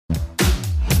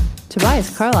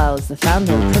Tobias Carlisle is the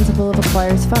founder and principal of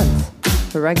Acquires Funds.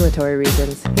 For regulatory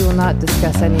reasons, he will not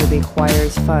discuss any of the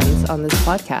Acquires Funds on this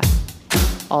podcast.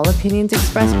 All opinions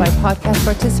expressed by podcast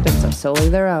participants are solely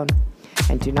their own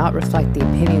and do not reflect the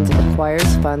opinions of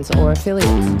Acquires Funds or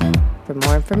affiliates. For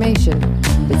more information,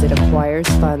 visit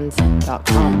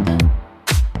acquiresfunds.com.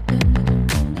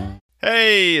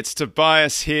 Hey, it's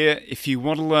Tobias here. If you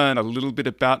want to learn a little bit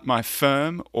about my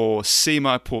firm or see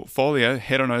my portfolio,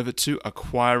 head on over to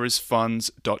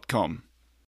acquiresfunds.com.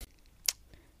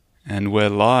 And we're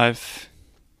live.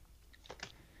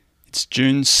 It's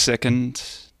June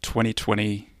 2nd,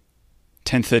 2020,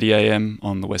 10:30 a.m.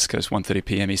 on the West Coast, 1:30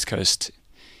 p.m. East Coast,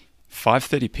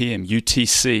 5:30 p.m.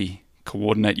 UTC.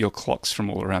 Coordinate your clocks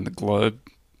from all around the globe.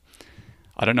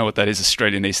 I don't know what that is,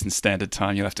 Australian Eastern Standard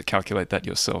Time. You'll have to calculate that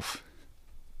yourself.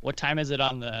 What time is it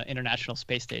on the International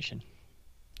Space Station?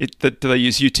 Do they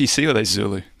use UTC or are they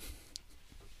Zulu?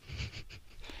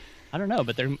 I don't know,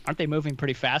 but aren't they moving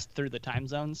pretty fast through the time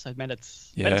zones? I mean,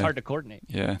 it's hard to coordinate.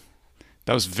 Yeah,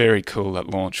 that was very cool, that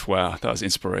launch. Wow, that was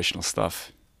inspirational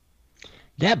stuff.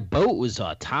 That boat was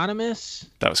autonomous?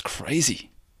 That was crazy.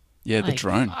 Yeah, the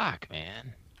drone. Fuck,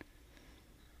 man.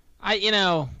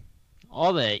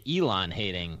 All the Elon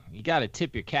hating, you got to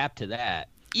tip your cap to that.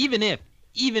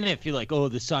 Even if you're like, oh,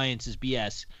 the science is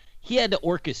BS, he had to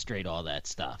orchestrate all that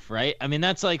stuff, right? I mean,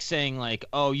 that's like saying, like,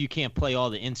 oh, you can't play all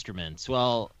the instruments.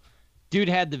 Well, dude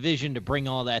had the vision to bring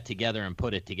all that together and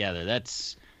put it together.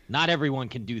 Not everyone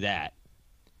can do that.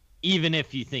 Even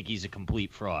if you think he's a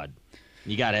complete fraud,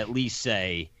 you got to at least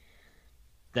say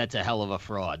that's a hell of a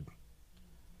fraud.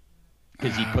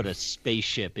 Because he put a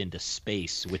spaceship into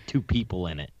space with two people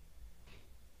in it.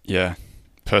 Yeah,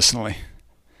 personally.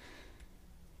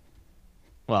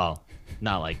 Well,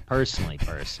 not like personally.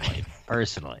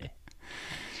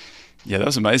 Yeah, that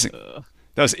was amazing.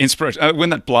 That was inspirational. When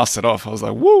that blasted off, I was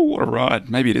like, whoa, what a ride.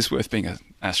 Maybe it is worth being an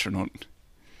astronaut.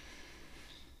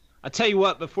 I'll tell you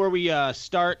what, before we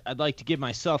start, I'd like to give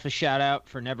myself a shout out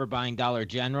for never buying Dollar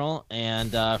General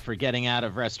and for getting out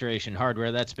of Restoration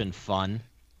Hardware. That's been fun.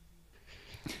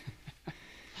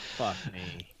 Fuck me.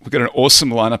 We've got an awesome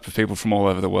lineup of people from all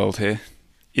over the world here.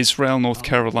 Israel, North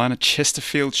Carolina,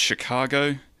 Chesterfield,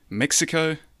 Chicago,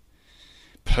 Mexico,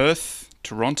 Perth,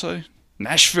 Toronto,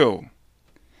 Nashville,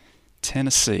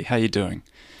 Tennessee. How you doing?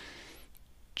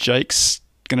 Jake's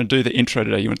going to do the intro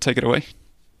today. You want to take it away?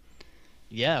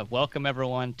 Yeah, welcome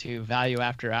everyone to Value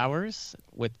After Hours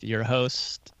with your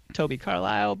host, Toby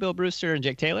Carlisle, Bill Brewster, and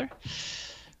Jake Taylor.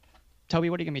 Toby,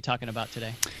 what are you going to be talking about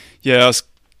today? Yeah, I was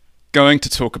going to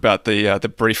talk about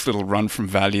the brief little run from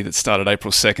value that started April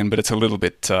 2nd, but it's a little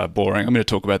bit boring. I'm going to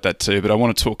talk about that too, but I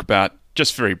want to talk about,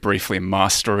 just very briefly,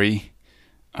 mastery,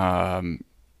 hero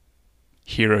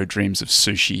dreams of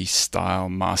sushi style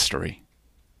mastery.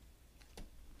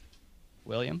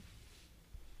 William?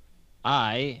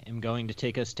 I am going to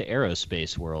take us to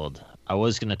Aerospace World. I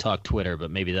was going to talk Twitter,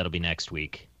 but maybe that'll be next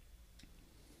week.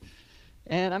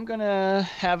 And I'm going to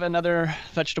have another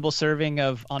vegetable serving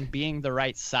of On Being the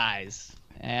Right Size.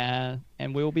 And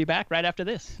we will be back right after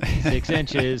this. 6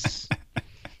 inches.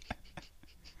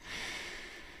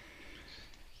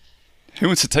 Who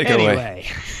wants to take it away? Anyway.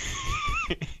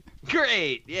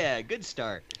 Great. Yeah, good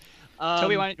start.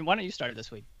 Toby, why don't you start it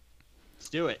this week? Let's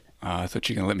do it. I thought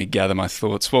you were going to let me gather my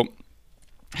thoughts. Well,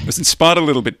 I was inspired a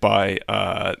little bit by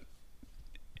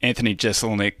Anthony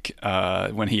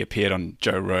Jeselnik when he appeared on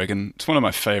Joe Rogan. It's one of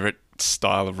my favorite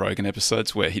style of Rogan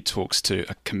episodes where he talks to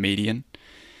a comedian,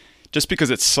 just because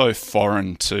it's so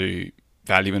foreign to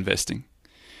value investing.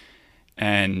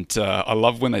 And I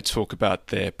love when they talk about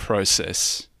their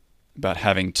process, about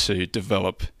having to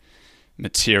develop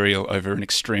material over an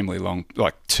extremely long,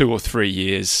 like 2 or 3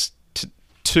 years, to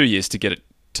 2 years to get it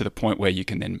to the point where you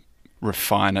can then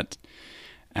refine it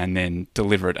and then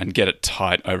deliver it and get it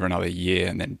tight over another year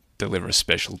and then deliver a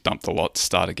special, dump the lot,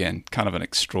 start again. Kind of an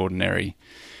extraordinary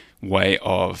way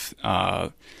of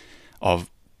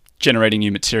generating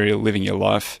new material, living your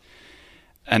life.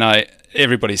 And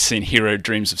everybody's seen Hero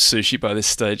Dreams of Sushi by this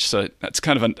stage, so that's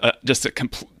kind of just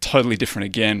totally different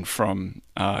again from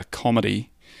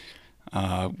comedy,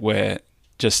 where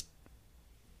just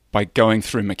by going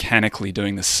through mechanically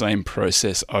doing the same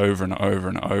process over and over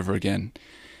and over again,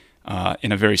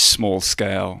 in a very small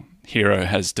scale, Hero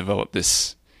has developed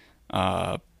this,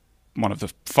 one of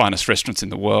the finest restaurants in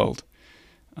the world,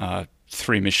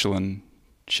 3 Michelin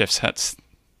chef's hats,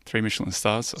 3 Michelin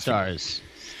stars. Stars.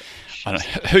 I don't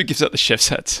know. Who gives out the chef's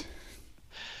hats?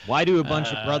 Why do a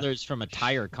bunch of brothers from a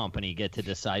tire company get to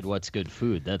decide what's good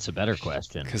food? That's a better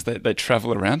question. Because they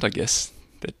travel around, I guess.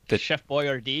 Chef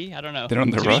Boyardee? I don't know. They're on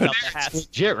the road. It's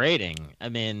legit rating. I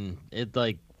mean, it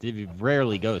like they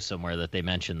rarely go somewhere that they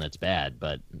mention that's bad,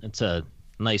 but it's a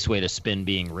nice way to spin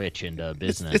being rich into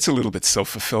business. It's a little bit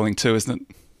self-fulfilling too, isn't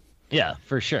it? Yeah,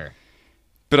 for sure.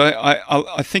 But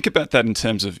I think about that in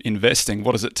terms of investing.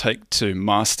 What does it take to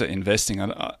master investing?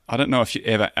 I don't know if you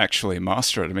ever actually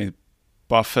master it. I mean,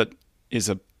 Buffett is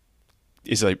a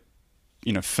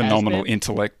phenomenal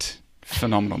intellect,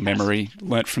 phenomenal memory,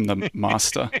 learnt from the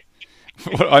master.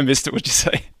 I missed it. What'd you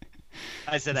say?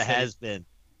 I said a has-been.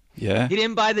 Yeah. He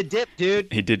didn't buy the dip,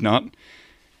 dude. He did not.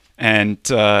 And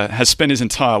has spent his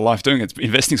entire life doing it.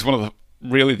 Investing is one of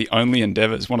the only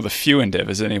endeavors, one of the few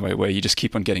endeavors anyway, where you just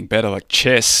keep on getting better. Like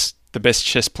chess, the best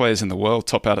chess players in the world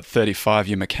top out at 35.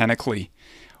 You mechanically,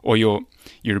 or your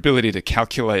ability to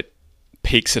calculate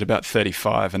peaks at about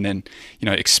 35, and then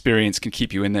experience can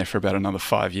keep you in there for about another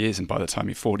 5 years. And by the time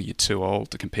you're 40, you're too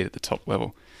old to compete at the top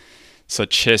level. So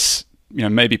chess,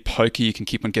 maybe poker, you can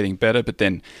keep on getting better, but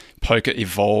then poker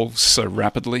evolves so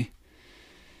rapidly.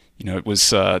 It was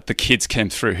the kids came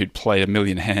through who'd played 1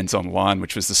 million hands online,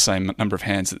 which was the same number of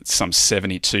hands that some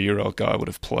 72-year-old guy would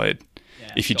have played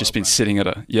if you'd just been sitting at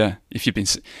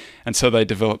and so they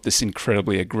developed this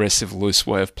incredibly aggressive, loose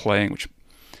way of playing, which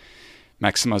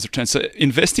maximized returns. So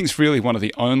investing is really one of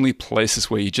the only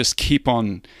places where you just keep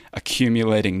on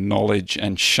accumulating knowledge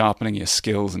and sharpening your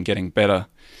skills and getting better.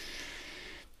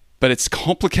 But it's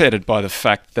complicated by the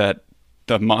fact that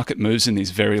the market moves in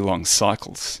these very long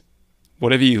cycles.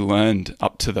 Whatever you learned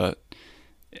up to the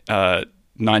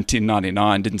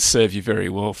 1999 didn't serve you very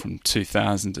well from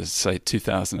 2000 to, say,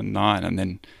 2009. And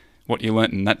then what you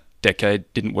learned in that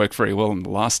decade didn't work very well in the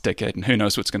last decade. And who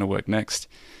knows what's going to work next.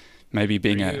 Maybe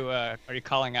being are you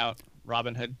calling out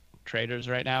Robinhood traders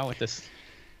right now with this?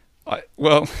 I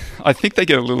think they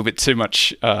get a little bit too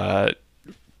much flack.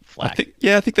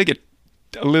 I think they get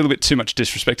a little bit too much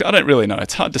disrespect. I don't really know.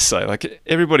 It's hard to say. Like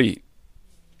everybody,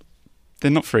 they're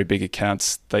not very big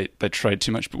accounts. They trade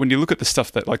too much. But when you look at the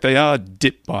stuff that, like, they are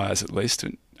dip buyers at least.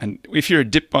 And if you're a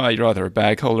dip buyer, you're either a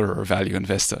bag holder or a value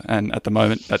investor. And at the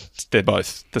moment, they're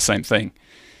both the same thing.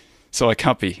 So I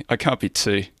can't be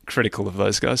too critical of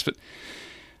those guys. But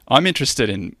I'm interested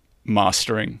in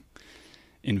mastering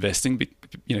investing,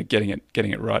 getting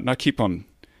it right. And I keep on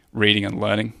reading and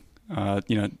learning.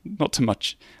 Not too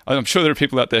much. I'm sure there are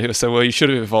people out there who say, "Well, you should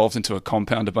have evolved into a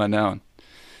compounder by now."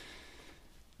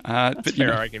 That's a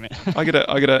fair argument. I get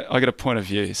a point of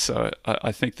view. So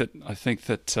I think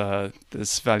that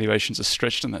there's valuations are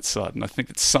stretched on that side, and I think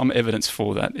that some evidence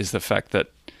for that is the fact that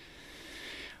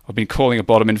I've been calling a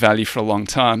bottom in value for a long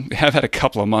time. We have had a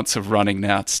couple of months of running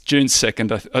now. It's June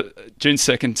 2nd. June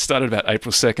 2nd started about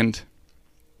April 2nd.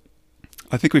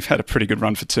 I think we've had a pretty good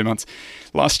run for 2 months.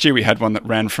 Last year we had one that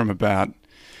ran from about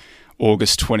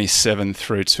August 27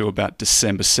 through to about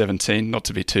December 17. Not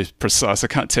to be too precise, I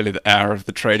can't tell you the hour of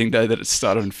the trading day that it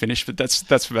started and finished, but that's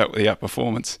about the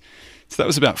outperformance. So that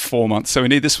was about 4 months. So we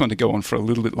need this one to go on for a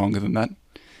little bit longer than that.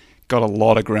 Got a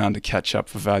lot of ground to catch up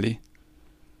for value.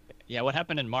 Yeah, what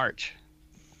happened in March?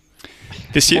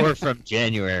 This year? Or from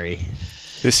January.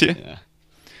 This year?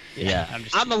 Yeah.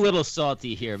 I'm a little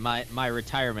salty here. My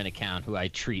retirement account, who I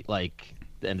treat like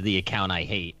the account I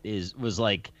hate, was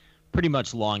like pretty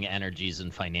much long energies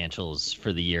and financials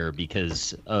for the year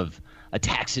because of a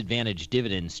tax advantage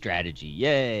dividend strategy.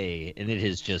 Yay! And it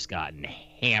has just gotten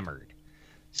hammered.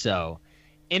 So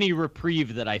any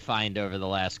reprieve that I find over the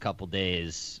last couple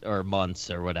days or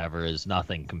months or whatever is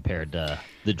nothing compared to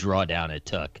the drawdown it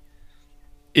took.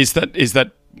 Is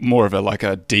that more of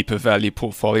a deeper value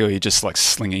portfolio, or you're just like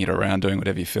slinging it around doing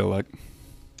whatever you feel like?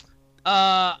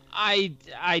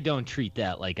 I don't treat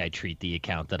that like I treat the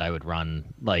account that I would run,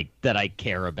 like that I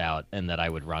care about and that I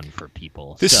would run for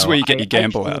people. This is where you get your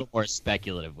gamble I'm a out. little more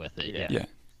speculative with it. Yeah.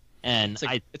 And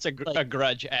it's a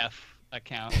grudge F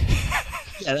account.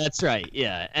 Yeah, that's right.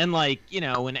 Yeah. And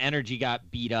when energy got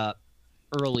beat up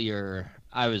earlier,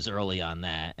 I was early on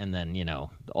that, and then,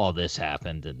 all this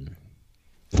happened and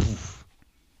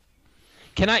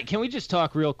Can we just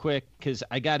talk real quick, because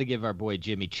I got to give our boy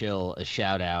Jimmy Chill a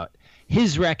shout out.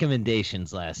 His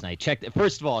recommendations last night.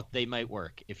 First of all, they might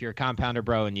work. If you're a compounder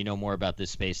bro and you know more about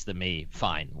this space than me,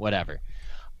 fine, whatever.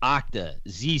 Okta,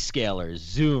 Zscaler,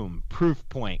 Zoom,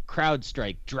 Proofpoint,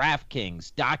 CrowdStrike,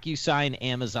 DraftKings, DocuSign,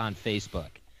 Amazon,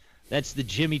 Facebook. That's the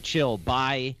Jimmy Chill.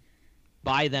 Buy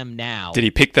them now. Did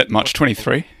he pick that March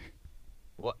 23?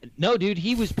 No, dude,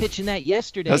 he was pitching that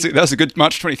yesterday. That was a good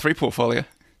March 23 portfolio.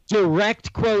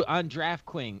 Direct quote on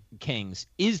DraftKings: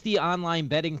 "Is the online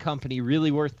betting company really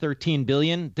worth $13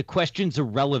 billion? The question's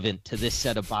irrelevant to this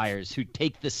set of buyers who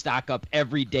take the stock up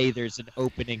every day there's an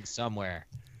opening somewhere."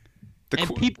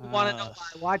 And people want to know why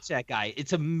I watch that guy.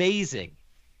 It's amazing.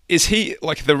 is he,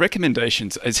 like, the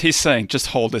recommendations, is he saying just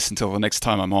hold this until the next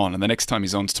time I'm on, and the next time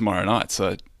he's on's tomorrow night,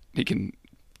 so you can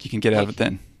get out of it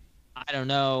then? I don't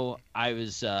know. I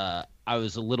was a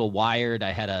little wired.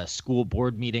 I had a school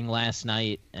board meeting last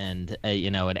night, and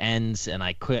it ends, and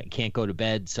I can't go to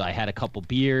bed, so I had a couple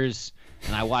beers,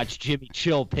 and I watched Jimmy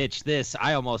Chill pitch this.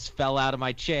 I almost fell out of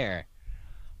my chair.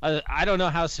 I don't know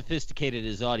how sophisticated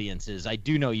his audience is. I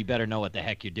do know you better know what the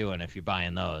heck you're doing if you're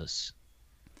buying those.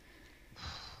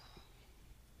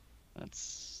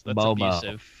 That's Momo.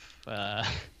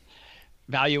 abusive.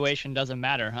 Valuation doesn't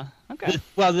matter, huh? Okay.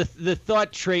 Well, the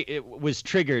thought was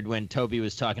triggered when Toby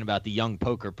was talking about the young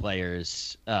poker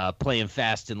players playing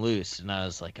fast and loose, and I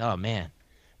was like, oh man,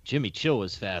 Jimmy Chill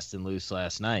was fast and loose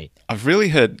last night. I've really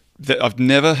heard that. I've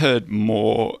never heard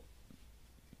more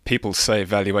people say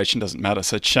valuation doesn't matter.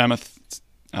 So Chamath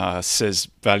says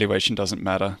valuation doesn't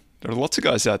matter. There are lots of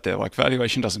guys out there like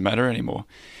valuation doesn't matter anymore.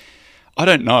 I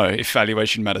don't know if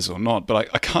valuation matters or not, but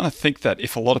I kind of think that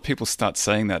if a lot of people start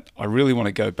saying that, I really want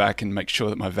to go back and make sure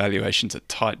that my valuations are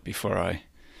tight before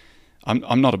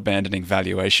I'm not abandoning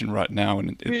valuation right now.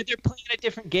 And They're playing a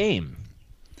different game.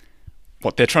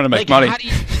 What, they're trying to make Like, money? how do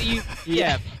you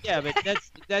yeah, but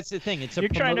that's the thing. You're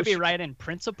trying to be right in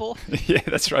principle. Yeah,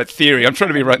 that's right. Theory. I'm trying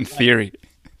to be right in theory.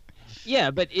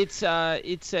 Yeah, but it's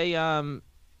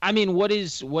I mean, what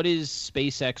is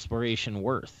space exploration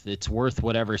worth? It's worth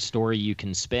whatever story you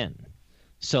can spin.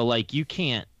 So, like, you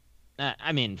can't.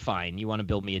 I mean, fine. You want to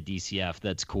build me a DCF?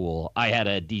 That's cool. I had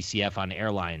a DCF on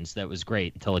airlines that was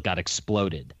great until it got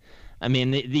exploded. I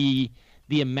mean, the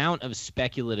amount of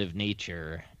speculative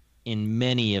nature in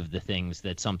many of the things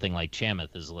that something like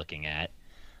Chamath is looking at.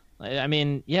 I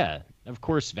mean, yeah, of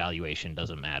course, valuation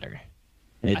doesn't matter.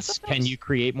 It's can you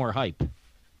create more hype?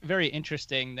 Very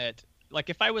interesting that. Like,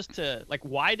 if I was to, like,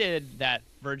 why did that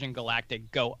Virgin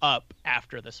Galactic go up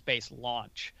after the space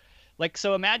launch? Like,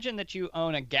 so imagine that you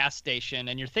own a gas station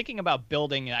and you're thinking about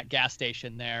building that gas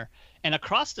station there. And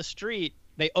across the street,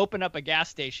 they open up a gas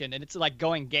station and it's like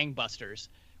going gangbusters.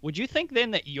 Would you think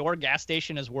then that your gas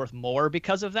station is worth more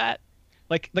because of that?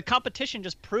 Like, the competition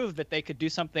just proved that they could do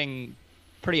something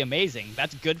pretty amazing.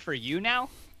 That's good for you now?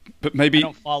 But maybe I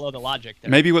don't follow the logic there.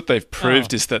 Maybe what they've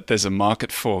proved is that there's a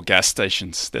market for gas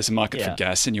stations. There's a market for Yeah.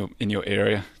 gas in your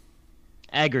area.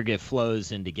 Aggregate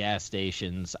flows into gas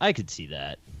stations. I could see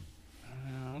that.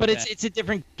 Okay. But it's a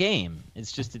different game.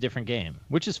 It's just a different game,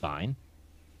 which is fine.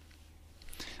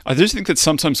 I do think that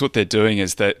sometimes what they're doing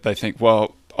is that they think,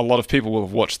 well, a lot of people will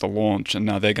have watched the launch and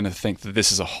now they're going to think that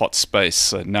this is a hot space.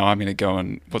 So now I'm going to go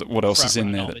and what else is in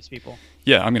Front-run there? all these people.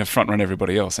 Yeah, I'm going to front run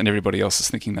everybody else, and everybody else is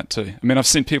thinking that too. I mean, I've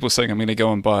seen people saying I'm going to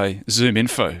go and buy Zoom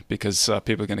info because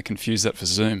people are going to confuse that for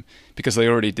Zoom because they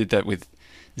already did that with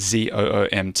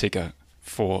ZOOM ticker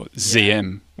for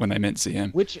ZM when they meant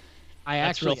ZM. Which I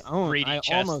That's actually real own. 3D I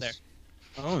chess almost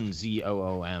owned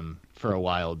ZOOM for a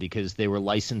while because they were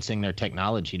licensing their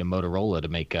technology to Motorola to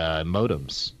make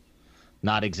modems.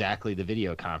 Not exactly the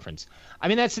video conference. I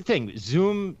mean, that's the thing.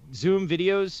 Zoom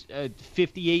videos,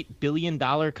 $58 billion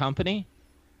company.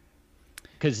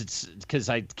 Because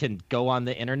I can go on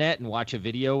the internet and watch a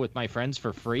video with my friends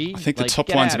for free. I think the Like, top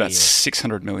get line's outta about here.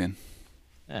 600 million.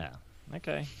 Yeah.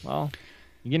 Okay. Well,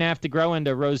 you're gonna have to grow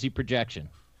into rosy projection.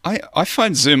 I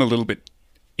find Zoom a little bit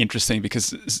interesting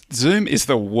because Zoom is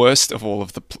the worst of all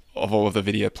of the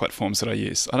video platforms that I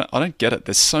use. I don't get it.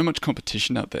 There's so much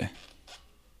competition out there.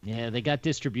 Yeah, they got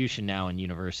distribution now in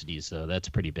universities, though. That's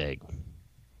pretty big.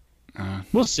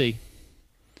 We'll see.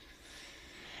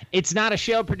 It's not a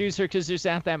show producer because there's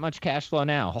not that much cash flow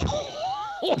now.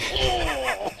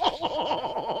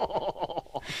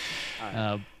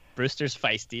 Brewster's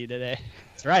feisty today.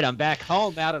 That's right. I'm back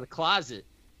home out of the closet.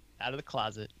 Out of the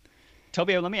closet.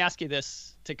 Toby, let me ask you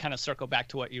this to kind of circle back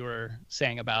to what you were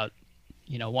saying about,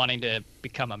 wanting to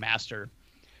become a master.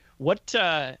 What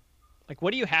do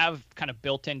you have kind of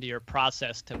built into your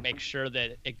process to make sure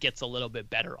that it gets a little bit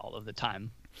better all of the time?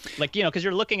 Like, because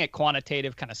you're looking at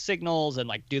quantitative kind of signals and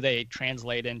like, do they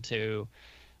translate into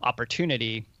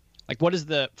opportunity? Like,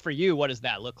 for you, what does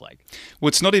that look like? Well,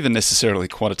 it's not even necessarily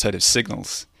quantitative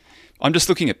signals. I'm just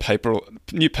looking at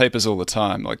new papers all the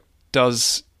time. Like,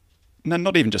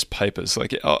 not even just papers.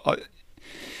 Like,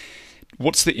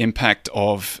 what's the impact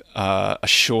of a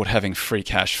short having free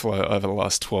cash flow over the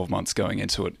last 12 months going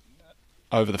into it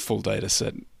over the full data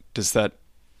set? Does that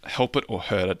help it or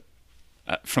hurt it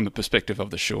from the perspective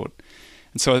of the short?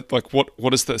 And so, like,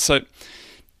 what is that? So,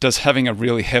 does having a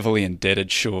really heavily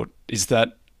indebted short, is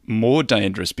that more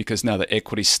dangerous because now the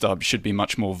equity stub should be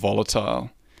much more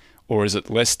volatile? Or is it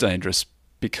less dangerous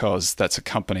because that's a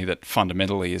company that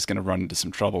fundamentally is going to run into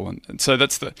some trouble? And so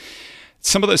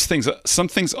some of those things, some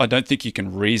things I don't think you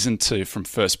can reason to from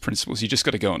first principles. You just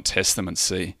got to go and test them and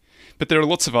see. But there are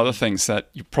lots of other things that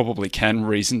you probably can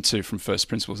reason to from first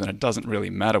principles, and it doesn't really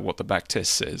matter what the back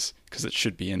test says because it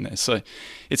should be in there. So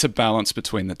it's a balance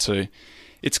between the two.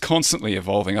 It's constantly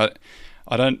evolving. I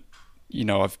don't,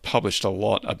 I've published a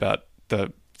lot about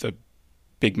the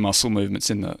big muscle movements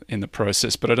in the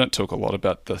process, but I don't talk a lot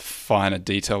about the finer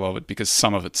detail of it because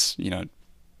some of it's,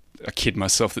 I kid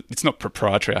myself that it's not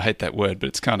proprietary. I hate that word, but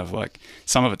it's kind of like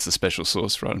some of it's a special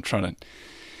sauce, right? I'm trying to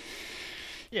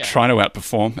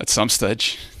outperform at some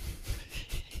stage.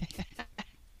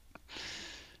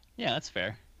 Yeah, that's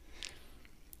fair.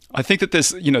 I think that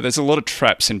there's a lot of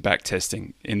traps in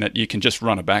backtesting in that you can just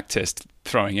run a backtest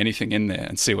throwing anything in there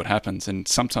and see what happens. And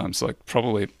sometimes, like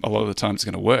probably a lot of the time it's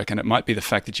going to work. And it might be the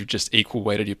fact that you've just equal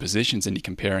weighted your positions and you're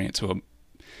comparing it to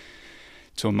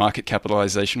a market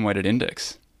capitalization weighted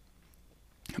index.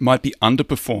 It might be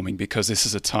underperforming because this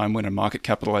is a time when a market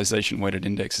capitalization weighted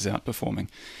index is outperforming.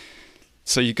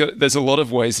 So there's a lot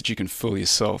of ways that you can fool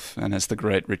yourself, and as the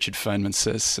great Richard Feynman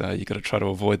says, you got to try to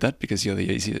avoid that because you're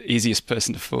the easiest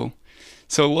person to fool.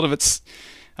 So a lot of it's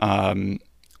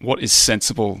what is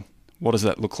sensible. What does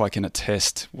that look like in a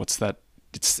test? What's that?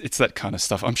 It's that kind of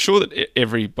stuff. I'm sure that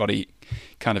everybody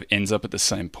kind of ends up at the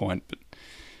same point, but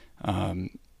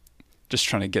just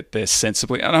trying to get there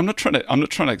sensibly. And I'm not trying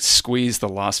to squeeze the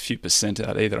last few percent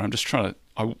out either.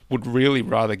 I would really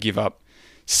rather give up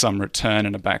some return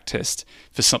in a back test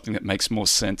for something that makes more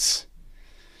sense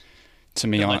to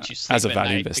me as a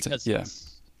value investor.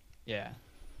 Yeah.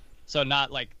 So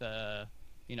not like the,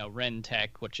 Ren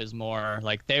Tech, which is more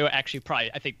like they were actually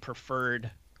probably, I think, preferred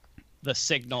the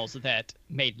signals that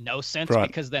made no sense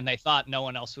because then they thought no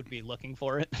one else would be looking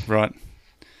for it. Right.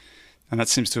 And that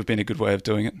seems to have been a good way of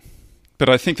doing it. But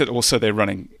I think that also they're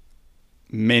running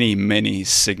many, many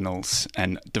signals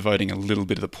and devoting a little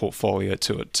bit of the portfolio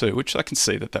to it too, which I can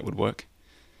see that would work.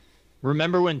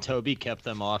 Remember when Toby kept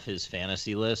them off his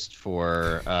fantasy list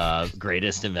for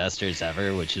greatest investors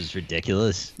ever, which is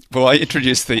ridiculous? Well, I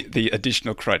introduced the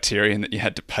additional criterion that you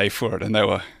had to pay for it, and they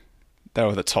were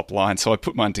the top line. So I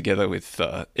put mine together with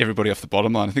everybody off the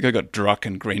bottom line. I think I got Druck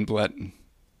and Greenblatt. And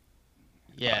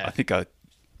yeah, I think I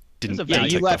didn't. Yeah,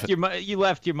 you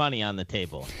left your money on the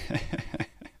table.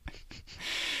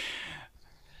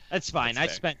 That's fine. I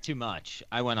spent too much.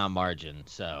 I went on margin,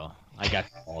 so I got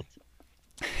called.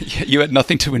 You had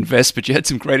nothing to invest, but you had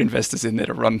some great investors in there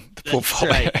to run the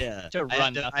portfolio. Right, yeah.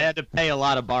 I had to pay a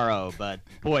lot of borrow, but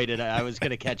boy, I was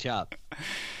going to catch up.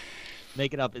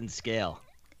 Make it up in scale.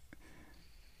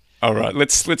 All right,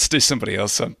 let's do somebody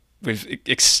else. We've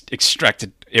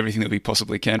extracted everything that we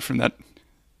possibly can from that.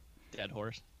 Dead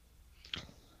horse.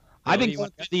 I've been going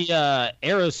through the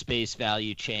aerospace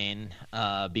value chain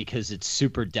because it's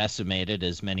super decimated,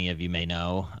 as many of you may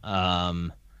know.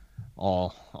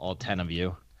 All 10 of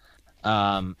you.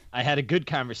 I had a good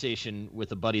conversation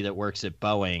with a buddy that works at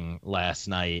Boeing last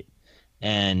night,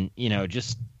 and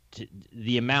just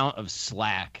the amount of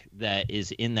slack that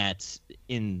is in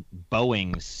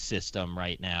Boeing's system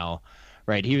right now.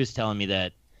 Right, he was telling me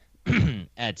that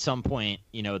at some point,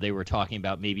 they were talking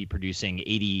about maybe producing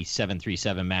 80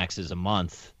 737 Maxes a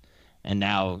month, and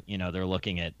now, they're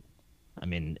looking at,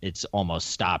 it's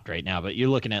almost stopped right now, but you're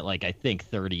looking at I think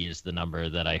 30 is the number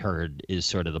that I heard is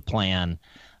sort of the plan.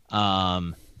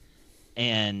 And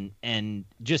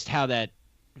just how that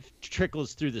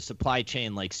trickles through the supply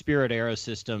chain, like Spirit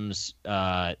Aerosystems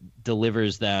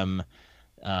delivers them.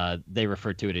 They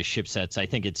refer to it as shipsets. I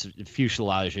think it's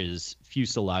fuselages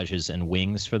and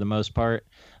wings for the most part.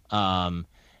 And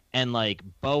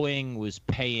Boeing was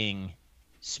paying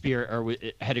Spirit, or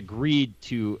had agreed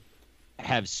to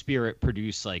have Spirit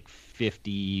produce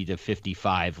 50 to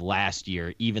 55 last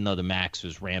year, even though the Max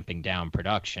was ramping down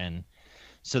production.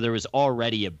 So there was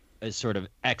already a sort of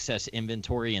excess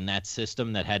inventory in that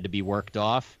system that had to be worked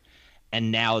off.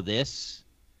 And now this.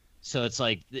 So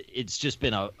it's just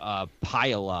been a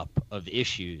pile up of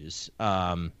issues.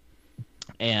 And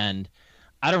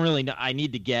I don't really know. I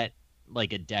need to get a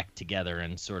deck together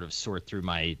and sort of sort through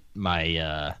my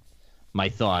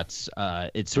thoughts.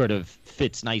 It sort of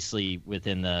fits nicely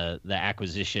within the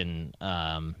acquisition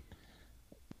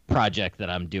project that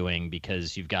I'm doing,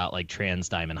 because you've got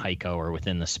TransDigm and Heiko are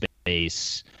within the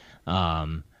space.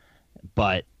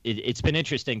 But it's been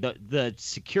interesting. The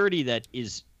security that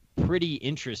is pretty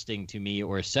interesting to me,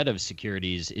 or a set of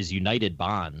securities, is United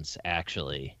Bonds,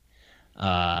 actually.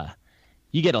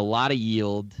 You get a lot of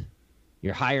yield.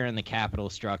 You're higher in the capital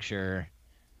structure.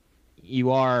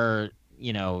 You are,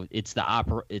 it's the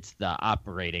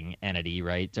operating entity,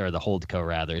 right? Or the holdco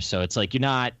rather. So it's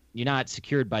you're not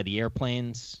secured by the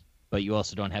airplanes. but you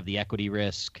also don't have the equity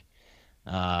risk.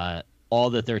 All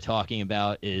that they're talking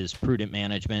about is prudent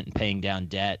management and paying down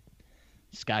debt.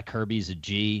 Scott Kirby's a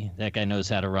G. That guy knows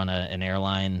how to run an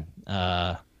airline.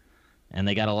 And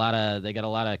they got a lot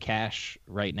of cash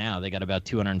right now. They got about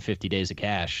 250 days of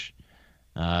cash,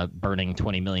 burning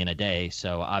 $20 million a day.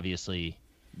 So obviously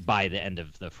by the end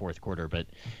of the fourth quarter, but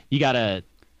you got to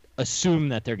assume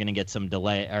that they're going to get some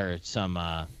delay or some,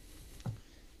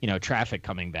 traffic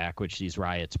coming back, which these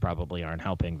riots probably aren't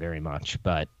helping very much.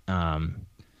 But that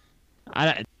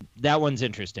one's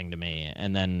interesting to me.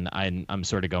 And then I'm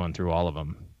sort of going through all of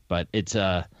them, but it's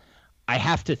I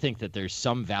have to think that there's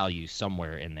some value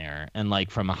somewhere in there. And like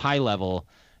from a high level,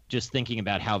 just thinking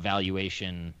about how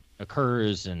valuation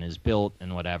occurs and is built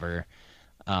and whatever,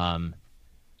 the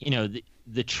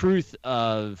truth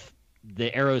of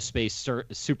the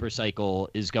aerospace super cycle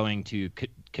is going to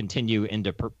continue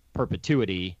into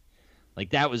perpetuity. Like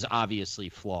that was obviously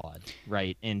flawed,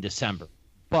 right, in December.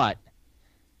 But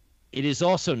it is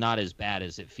also not as bad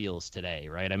as it feels today,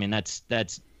 right? I mean, that's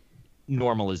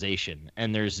normalization,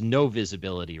 and there's no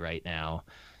visibility right now.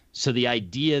 So the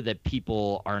idea that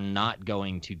people are not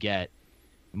going to get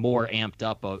more amped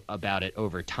up about it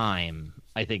over time,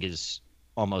 I think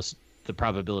the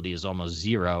probability is almost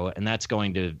zero, and that's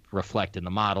going to reflect in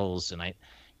the models. And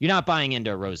you're not buying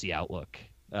into a rosy outlook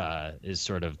is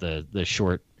sort of the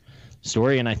short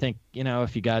story. And I think,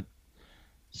 if you got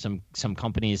some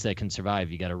companies that can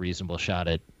survive, you got a reasonable shot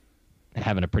at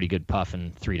having a pretty good puff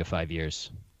in 3 to 5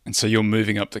 years. And so you're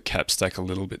moving up the cap stack a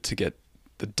little bit to get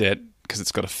the debt because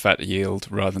it's got a fat yield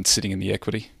rather than sitting in the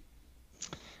equity?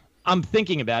 I'm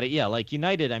thinking about it, yeah. Like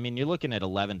United, I mean, you're looking at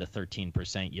 11 to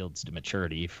 13% yields to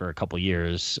maturity for a couple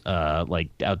years. Like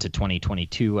out to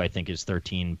 2022, I think is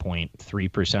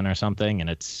 13.3% or something. And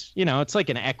it's, it's like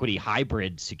an equity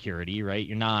hybrid security, right?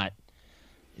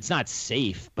 It's not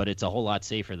safe, but it's a whole lot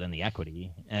safer than the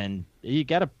equity. And you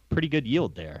got a pretty good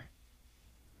yield there.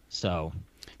 So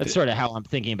that's sort of how I'm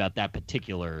thinking about that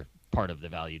particular part of the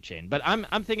value chain. But I'm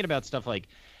thinking about stuff like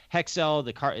Hexcel,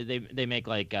 they make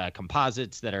like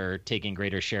composites that are taking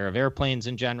greater share of airplanes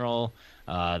in general.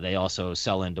 They also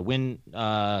sell into wind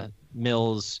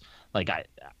mills. Like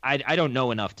I don't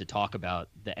know enough to talk about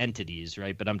the entities,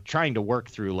 right? But I'm trying to work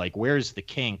through like where's the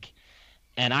kink.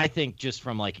 And I think just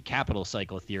from like a capital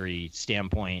cycle theory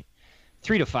standpoint,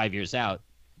 3 to 5 years out,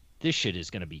 this shit is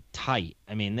going to be tight.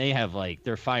 I mean,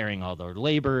 they're firing all their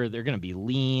labor. They're going to be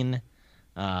lean.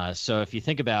 So if you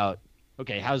think about,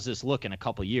 okay, how's this look in a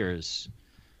couple years?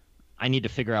 I need to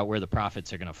figure out where the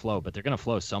profits are going to flow, but they're going to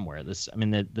flow somewhere.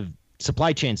 The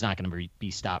supply chain's not going to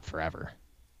be stopped forever.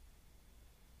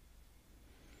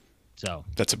 So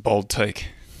that's a bold take.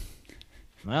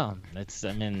 Well,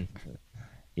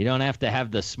 you don't have to have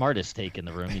the smartest take in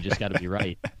the room. You just got to be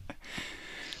right.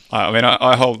 I mean,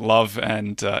 I hold Love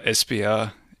and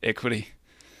SBR equity.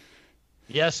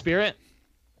 Yeah, Spirit.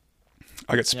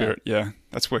 I got Spirit. Yeah,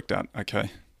 that's worked out. Okay.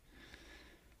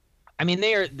 I mean,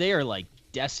 they are like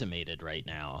decimated right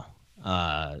now.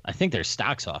 I think their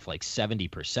stock's off like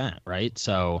 70%, right?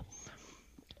 So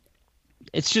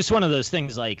it's just one of those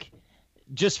things, like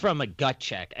just from a gut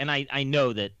check. And I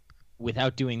know that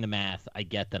without doing the math, I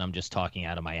get that I'm just talking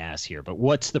out of my ass here. But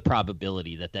what's the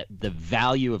probability that the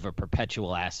value of a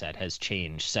perpetual asset has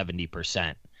changed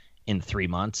 70% in 3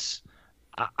 months?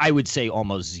 I would say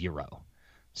almost zero.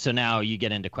 So now you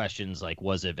get into questions like,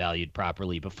 was it valued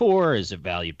properly before? Is it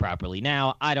valued properly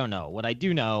now? I don't know. What I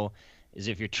do know is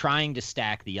if you're trying to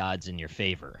stack the odds in your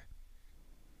favor,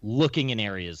 looking in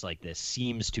areas like this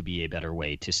seems to be a better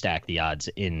way to stack the odds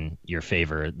in your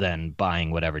favor than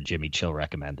buying whatever Jimmy Chill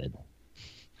recommended.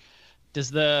 Does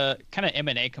the kind of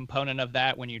M&A component of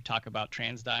that, when you talk about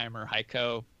TransDigm or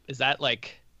Heiko, is that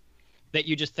like that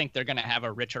you just think they're going to have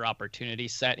a richer opportunity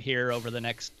set here over the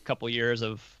next couple years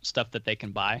of stuff that they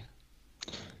can buy?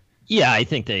 Yeah, I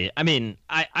think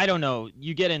I don't know.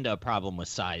 You get into a problem with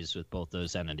size with both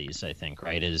those entities, I think,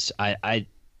 right?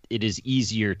 It is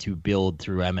easier to build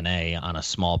through M&A on a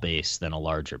small base than a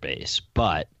larger base.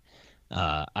 But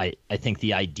I think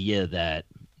the idea that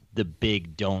the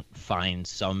big don't find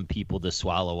some people to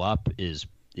swallow up is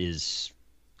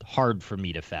hard for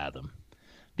me to fathom.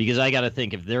 Because I got to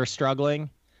think if they're struggling,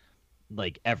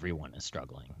 like everyone is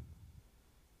struggling.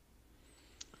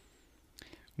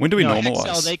 When do we normalize?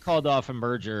 Hexcel, they called off a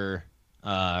merger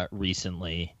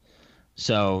recently.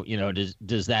 So,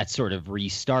 does that sort of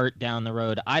restart down the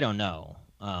road? I don't know.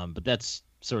 But that's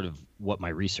sort of what my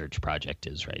research project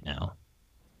is right now.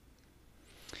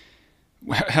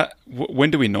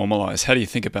 When do we normalize? How do you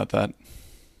think about that?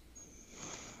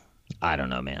 I don't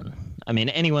know, man. I mean,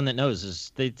 anyone that knows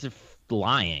is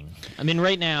lying. I mean,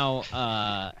 right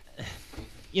now,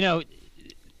 you know,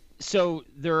 so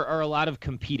there are a lot of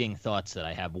competing thoughts that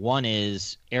I have. One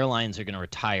is airlines are going to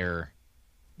retire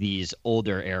these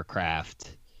older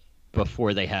aircraft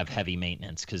before they have heavy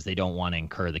maintenance because they don't want to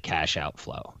incur the cash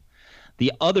outflow.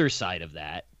 The other side of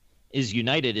that is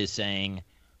United is saying,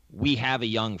 we have a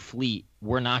young fleet.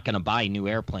 We're not going to buy new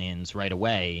airplanes right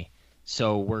away.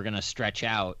 So we're going to stretch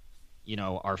out,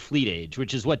 our fleet age,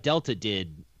 which is what Delta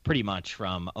did pretty much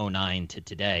from 2009 to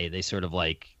today. They sort of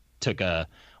like took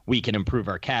we can improve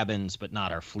our cabins, but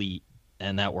not our fleet.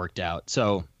 And that worked out.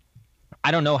 So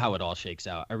I don't know how it all shakes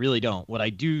out. I really don't. What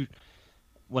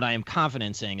I am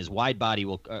confident saying is wide body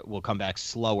will come back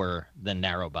slower than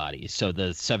narrow body. So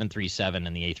the 737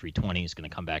 and the A320 is going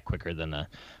to come back quicker than the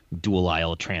dual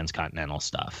aisle transcontinental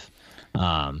stuff.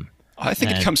 I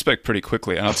think it comes back pretty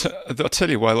quickly. And I'll tell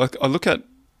you why. Like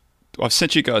I've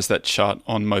sent you guys that chart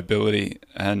on mobility,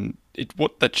 and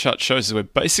what that chart shows is we're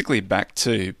basically back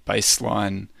to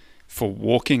baseline for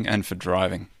walking and for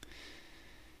driving.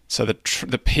 So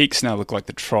the peaks now look like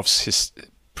the troughs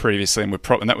previously, and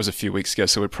and that was a few weeks ago.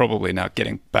 So we're probably now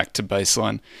getting back to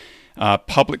baseline.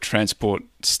 Public transport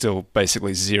still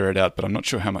basically zeroed out, but I'm not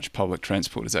sure how much public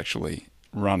transport is actually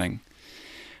running.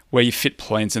 Where you fit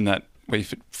flights in that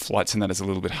is a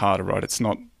little bit harder, right? It's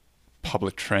not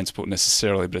public transport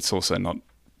necessarily, but it's also not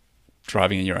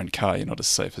driving in your own car. You're not as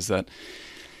safe as that.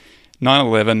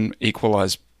 9/11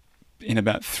 equalised in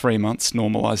about 3 months,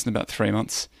 normalised in about 3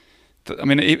 months. I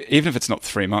mean, even if it's not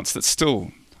 3 months, that's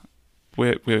still...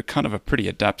 We're kind of a pretty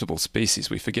adaptable species.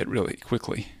 We forget really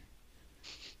quickly.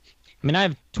 I mean, I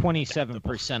have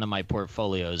 27% of my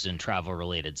portfolios in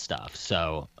travel-related stuff,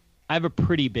 so I have a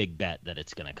pretty big bet that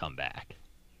it's going to come back.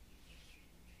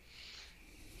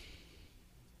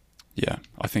 Yeah,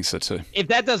 I think so too. If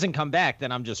that doesn't come back,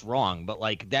 then I'm just wrong. But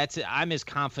I'm as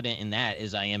confident in that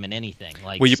as I am in anything.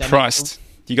 Well, you priced.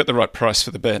 You got the right price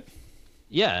for the bet.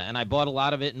 Yeah, and I bought a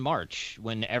lot of it in March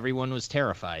when everyone was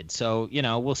terrified. So,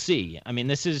 we'll see. I mean,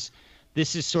 this is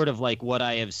sort of like what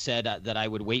I have said that I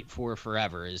would wait for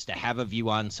forever, is to have a view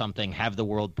on something, have the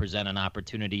world present an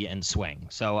opportunity, and swing.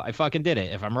 So I fucking did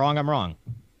it. If I'm wrong, I'm wrong.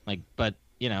 But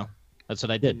that's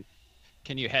what I did.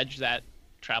 Can you hedge that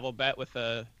travel bet with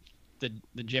the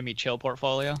Jimmy Chill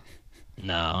portfolio?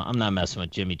 No, I'm not messing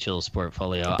with Jimmy Chill's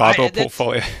portfolio. Barbell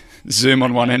portfolio. Zoom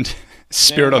on one end,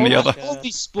 Spirit on the other.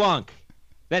 Only Splunk.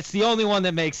 That's the only one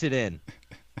that makes it in.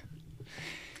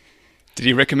 Did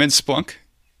he recommend Splunk?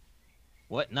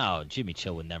 What? No, Jimmy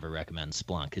Chill would never recommend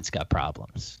Splunk. It's got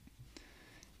problems.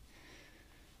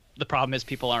 The problem is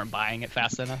people aren't buying it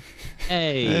fast enough.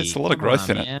 Hey, there's a lot of growth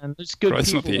in man. it. There's good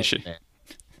Growth's not the people issue. there.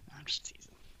 I'm just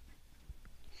teasing.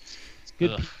 It's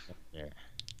good people there.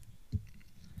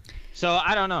 So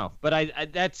I don't know, but I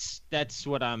that's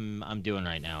what I'm doing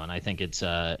right now, and I think it's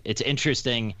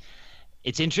interesting.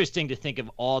 It's interesting to think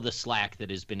of all the slack that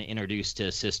has been introduced to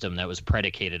a system that was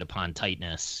predicated upon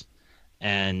tightness,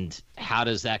 and how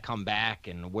does that come back,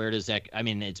 and where does that? I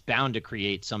mean, it's bound to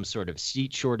create some sort of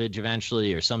seat shortage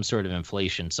eventually, or some sort of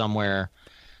inflation somewhere.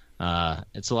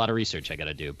 It's a lot of research I got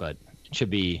to do, but it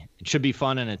should be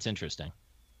fun, and it's interesting.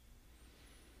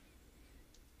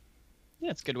 Yeah,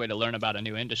 it's a good way to learn about a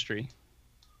new industry.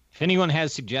 If anyone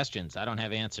has suggestions, I don't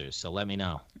have answers, so let me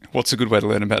know. What's a good way to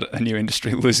learn about a new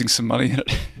industry? Losing some money in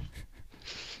it. A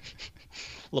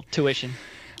little tuition.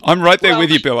 I'm right there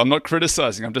with you, Bill. I'm not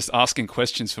criticizing. I'm just asking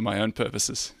questions for my own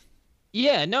purposes.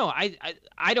 Yeah, no, I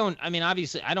don't. I mean,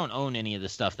 obviously, I don't own any of the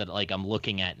stuff that I'm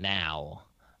looking at now.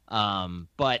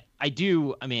 But I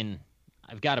do. I mean,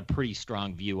 I've got a pretty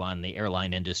strong view on the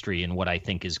airline industry and what I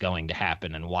think is going to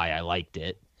happen and why I liked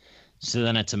it. So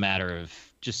then it's a matter of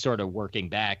just sort of working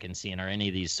back and seeing, are any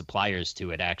of these suppliers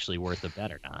to it actually worth a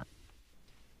bet or not?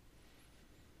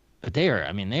 But they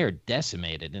are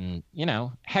decimated. And,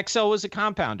 Hexcel was a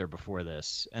compounder before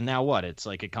this. And now what? It's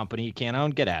like a company you can't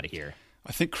own. Get out of here.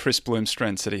 I think Chris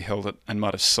Bloomstrand said he held it and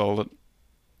might have sold it.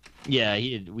 Yeah,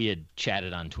 we had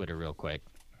chatted on Twitter real quick.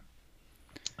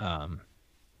 I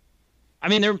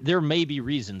mean, there may be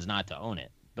reasons not to own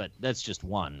it, but that's just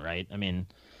one, right? I mean...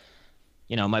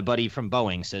 my buddy from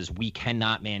Boeing says we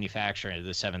cannot manufacture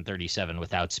the 737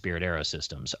 without Spirit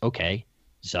Aerosystems. Okay,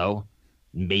 so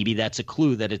maybe that's a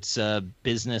clue that it's a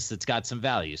business that's got some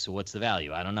value. So what's the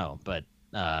value? I don't know. But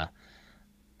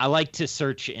I like to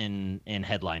search in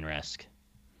headline risk.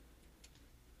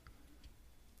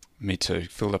 Me too.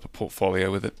 Filled up a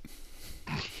portfolio with it.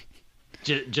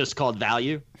 Just called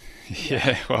value?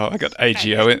 Yeah, well, I got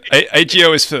AGO.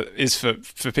 AGO is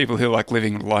for people who like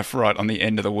living life right on the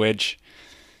end of the wedge.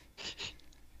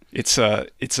 It's a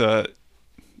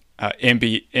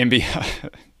MB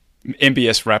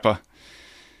MBS wrapper.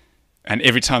 And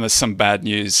every time there's some bad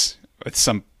news with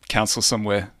some council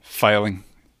somewhere failing,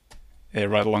 they're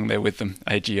right along there with them.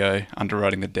 AGO,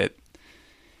 underwriting the debt.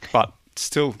 But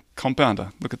still,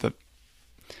 compounder. Look at the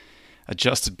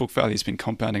adjusted book value has been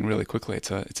compounding really quickly.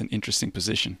 It's an interesting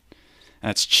position.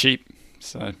 And it's cheap.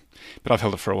 So, but I've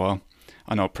held it for a while.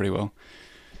 I know it pretty well.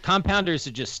 Compounders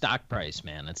are just stock price,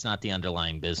 man. It's not the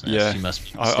underlying business. Yeah, You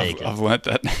must be mistaken. I've learnt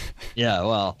that. Yeah,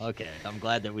 well, okay. I'm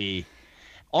glad that we...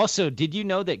 Also, did you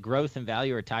know that growth and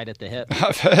value are tied at the hip?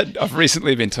 I've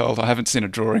recently been told. I haven't seen a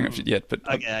drawing of it yet, but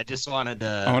Okay, I just wanted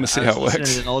to... I want to see how it works.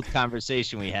 This is an old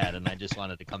conversation we had, and I just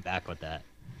wanted to come back with that.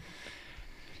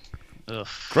 Ugh.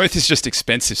 Growth is just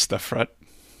expensive stuff, right?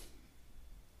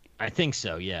 I think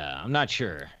so, yeah. I'm not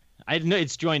sure. I know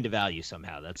it's joined to value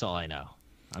somehow. That's all I know.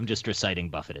 I'm just reciting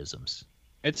Buffettisms.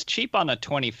 It's cheap on a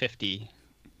 2050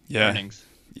 Yeah. earnings.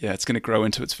 Yeah, it's going to grow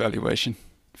into its valuation.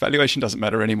 Valuation doesn't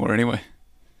matter anymore anyway.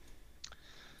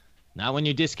 Not when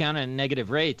you discount at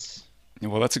negative rates. Yeah,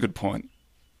 well, that's a good point.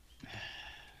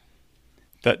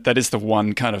 That is the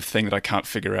one kind of thing that I can't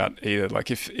figure out either.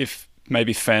 Like if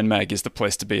maybe FanMag is the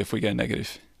place to be if we go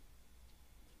negative.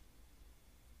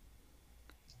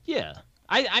 Yeah.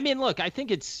 I mean, look, I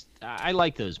think I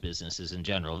like those businesses in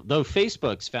general. Though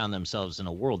Facebook's found themselves in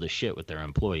a world of shit with their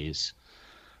employees.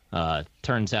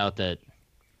 Turns out that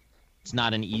it's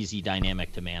not an easy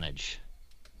dynamic to manage.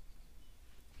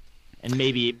 And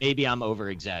maybe I'm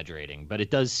over-exaggerating, but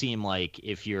it does seem like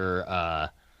if you're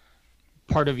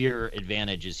part of your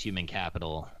advantage is human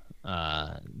capital,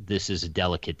 this is a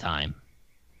delicate time,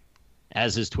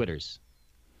 as is Twitter's.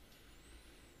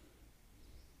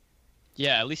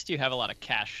 Yeah, at least you have a lot of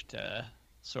cash to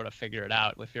sort of figure it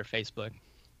out with your Facebook.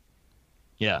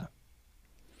 Yeah.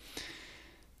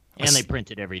 And they print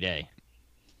it every day,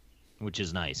 which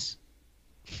is nice.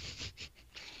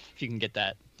 If you can get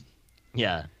that.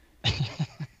 Yeah.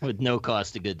 With no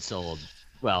cost of goods sold.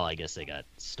 Well, I guess they got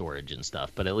storage and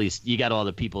stuff, but at least you got all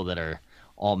the people that are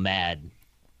all mad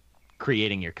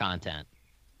creating your content.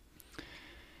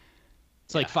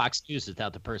 It's like Fox News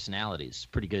without the personalities.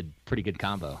 Pretty good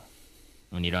combo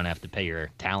when you don't have to pay your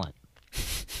talent.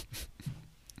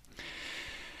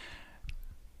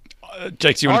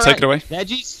 Jake, do you want to take it away?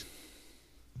 Veggies?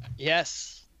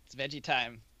 Yes, it's veggie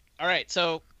time. All right,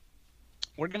 so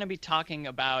we're going to be talking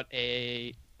about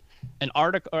an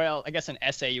article, or I guess an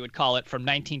essay you would call it, from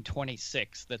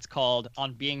 1926 that's called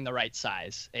On Being the Right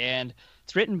Size. And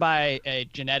it's written by a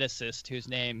geneticist whose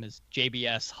name is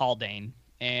JBS Haldane.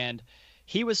 And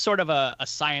he was sort of a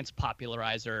science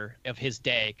popularizer of his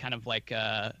day, kind of like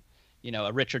a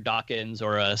Richard Dawkins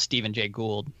or a Stephen Jay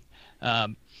Gould.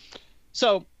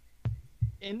 So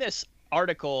in this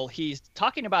article, he's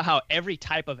talking about how every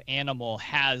type of animal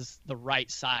has the right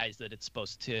size that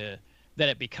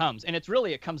it becomes. And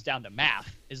it comes down to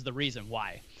math is the reason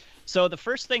why. So the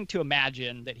first thing to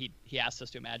imagine that he asked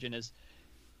us to imagine is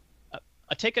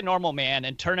take a normal man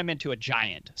and turn him into a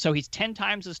giant. So he's 10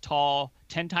 times as tall,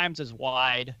 10 times as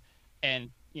wide, and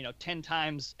 10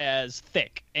 times as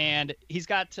thick. And he's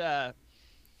got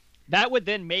that would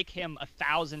then make him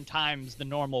 1,000 times the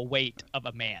normal weight of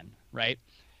a man, right?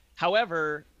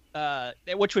 However,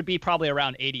 which would be probably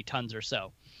around 80 tons or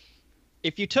so.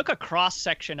 If you took a cross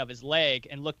section of his leg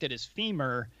and looked at his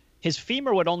femur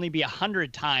would only be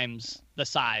 100 times the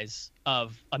size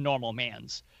of a normal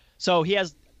man's. So he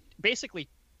has basically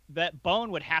that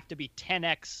bone would have to be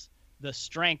 10x the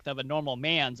strength of a normal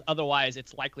man's. Otherwise,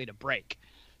 it's likely to break.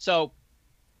 So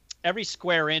every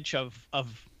square inch of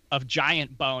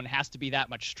giant bone has to be that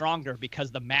much stronger because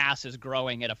the mass is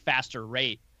growing at a faster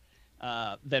rate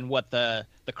than what the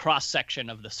cross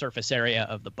section of the surface area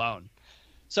of the bone.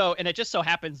 So, and it just so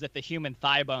happens that the human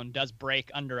thigh bone does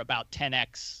break under about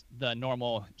 10x the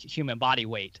normal human body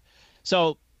weight.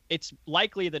 So it's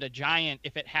likely that a giant,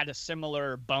 if it had a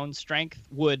similar bone strength,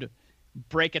 would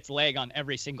break its leg on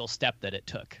every single step that it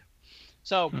took.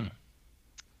 So,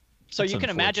 so That's you can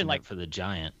imagine, like, for the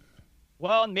giant.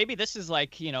 Well, maybe this is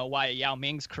like, why Yao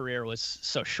Ming's career was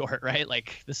so short, right?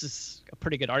 Like, this is a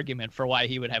pretty good argument for why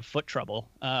he would have foot trouble.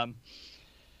 Now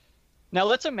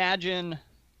let's imagine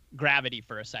gravity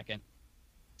for a second.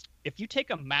 If you take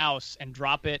a mouse and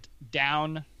drop it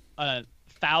down a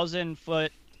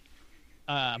 1,000-foot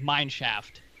mine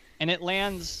shaft and it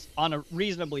lands on a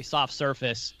reasonably soft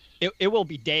surface, it will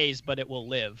be dazed, but it will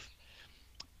live.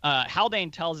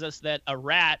 Haldane tells us that a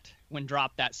rat, when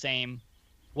dropped that same,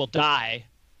 will die,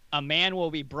 a man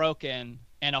will be broken,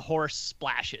 and a horse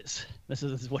splashes. This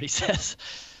is what he says.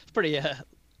 It's pretty,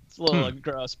 it's a little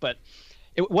gross, but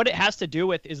what it has to do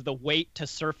with is the weight to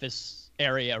surface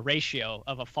area ratio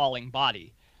of a falling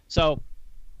body. So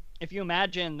if you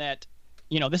imagine that,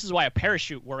 this is why a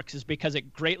parachute works, is because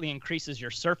it greatly increases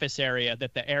your surface area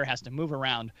that the air has to move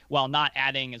around while not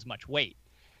adding as much weight.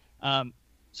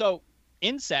 So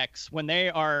insects,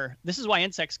 this is why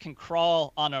insects can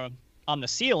crawl on the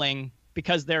ceiling,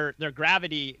 because their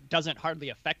gravity doesn't hardly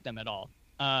affect them at all.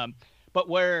 But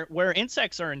where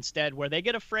insects are instead, where they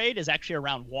get afraid, is actually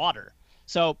around water.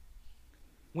 So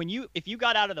if you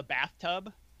got out of the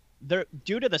bathtub,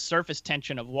 due to the surface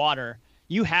tension of water,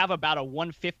 you have about a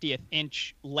 1/50th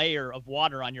inch layer of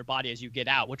water on your body as you get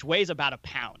out, which weighs about a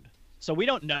pound. So we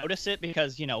don't notice it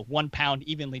because 1 pound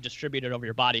evenly distributed over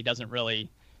your body doesn't really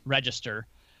register.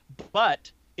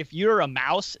 But if you're a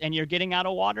mouse and you're getting out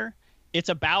of water, it's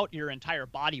about your entire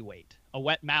body weight. A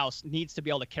wet mouse needs to be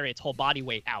able to carry its whole body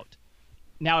weight out.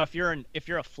 Now, if you're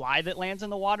a fly that lands in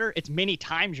the water, it's many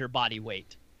times your body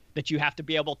weight that you have to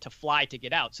be able to fly to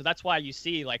get out. So that's why you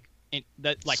see like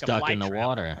stuck a fly in the trap,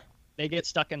 water. They get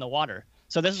stuck in the water.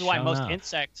 So this is why most enough.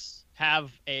 insects have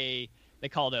they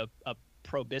call it a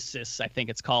proboscis, I think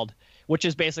it's called, which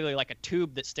is basically like a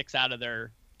tube that sticks out of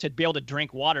to be able to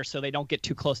drink water so they don't get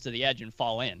too close to the edge and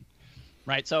fall in,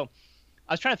 right? So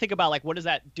I was trying to think about like, what does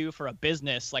that do for a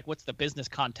business? Like, what's the business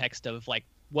context of like,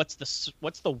 what's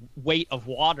the weight of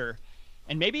water?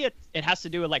 And maybe it has to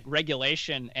do with like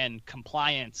regulation and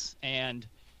compliance. And,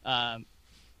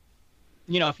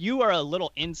 if you are a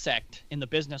little insect in the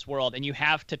business world and you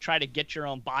have to try to get your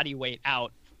own body weight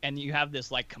out, and you have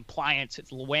this like compliance,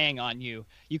 it's weighing on you,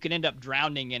 you can end up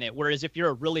drowning in it. Whereas if you're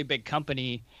a really big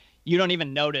company, you don't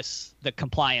even notice the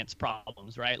compliance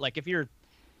problems, right? Like if you're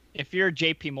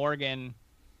JP Morgan,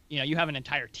 you have an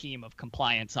entire team of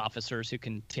compliance officers who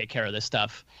can take care of this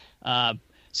stuff. So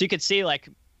you could see like,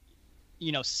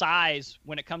 size,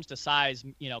 when it comes to size,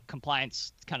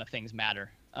 compliance kind of things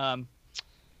matter.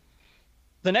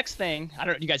 The next thing, I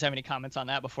don't know, do you guys have any comments on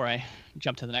that before I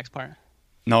jump to the next part?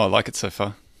 No, I like it so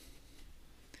far.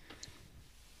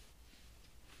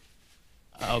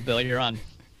 Oh, Bill,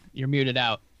 you're muted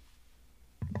out.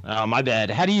 Oh, my bad.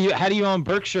 How do you own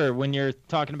Berkshire when you're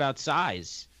talking about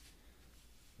size?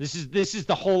 This is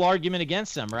the whole argument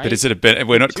against them, right? But is it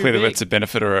we're not clear whether big. it's a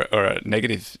benefit or a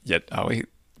negative yet, are we?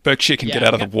 Berkshire can Yeah, get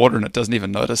out of the water and it doesn't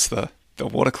even notice the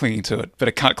water clinging to it, but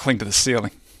it can't cling to the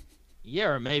ceiling. Yeah,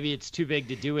 or maybe it's too big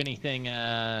to do anything,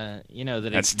 that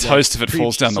it's toast if it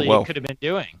falls down the well. Could have been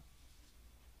doing.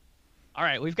 All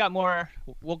right, we've got more.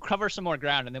 We'll cover some more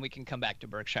ground, and then we can come back to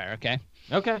Berkshire, okay?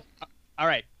 Okay. All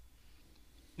right.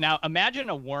 Now, imagine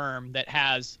a worm that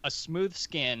has a smooth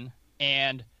skin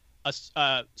and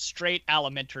a straight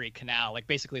alimentary canal, like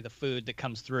basically the food that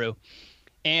comes through.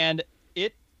 And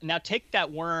now take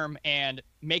that worm and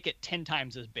make it 10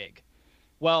 times as big.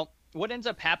 Well, what ends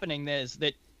up happening is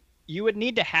that you would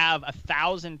need to have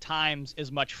 1,000 times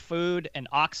as much food and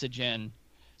oxygen.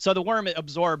 So the worm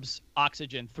absorbs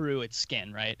oxygen through its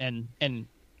skin, right? And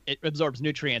it absorbs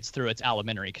nutrients through its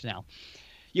alimentary canal.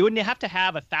 You would have to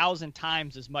have 1,000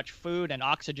 times as much food and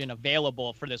oxygen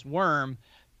available for this worm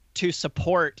to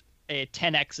support a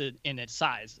 10x in its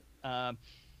size,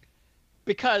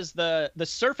 because the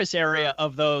surface area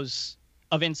of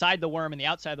inside the worm and the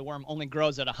outside of the worm only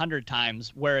grows at 100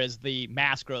 times, whereas the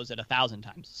mass grows at 1,000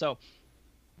 times. So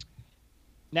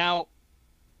now,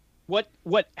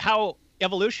 how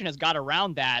evolution has got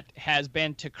around that has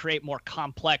been to create more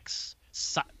complex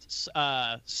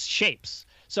shapes.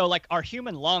 So like our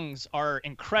human lungs are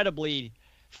incredibly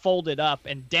folded up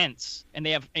and dense, and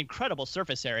they have incredible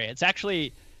surface area. It's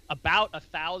actually about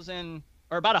 1,000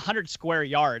 or about 100 square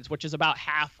yards, which is about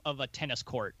half of a tennis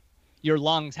court. Your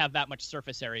lungs have that much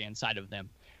surface area inside of them,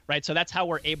 right? So that's how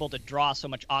we're able to draw so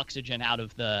much oxygen out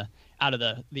of the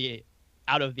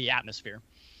atmosphere.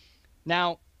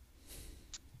 Now,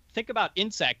 think about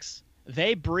insects.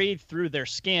 They breathe through their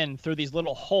skin through these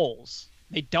little holes.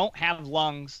 They don't have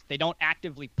lungs. They don't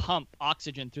actively pump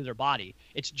oxygen through their body.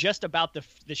 It's just about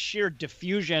the sheer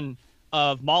diffusion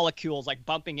of molecules like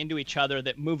bumping into each other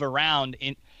that move around.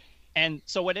 And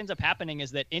so what ends up happening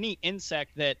is that any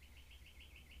insect that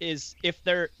is, if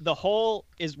the hole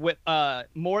is with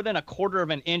more than 1/4 of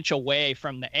an inch away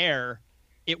from the air,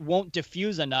 it won't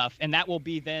diffuse enough, and that will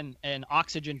be then an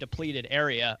oxygen depleted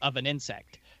area of an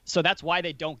insect. So that's why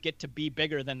they don't get to be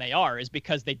bigger than they are, is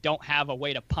because they don't have a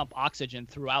way to pump oxygen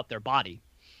throughout their body.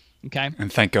 Okay?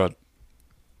 And thank God.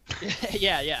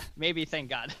 Yeah, maybe thank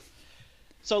God.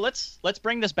 So let's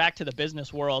bring this back to the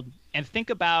business world and think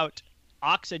about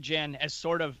oxygen as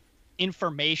sort of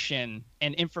information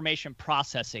and information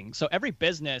processing. So every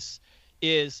business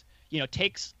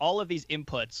takes all of these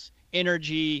inputs,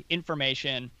 energy,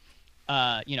 information,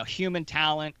 human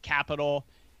talent, capital,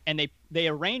 and they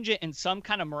arrange it in some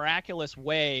kind of miraculous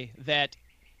way that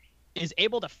is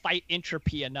able to fight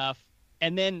entropy enough.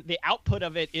 And then the output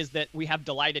of it is that we have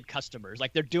delighted customers.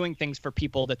 Like, they're doing things for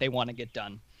people that they want to get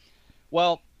done.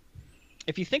 Well,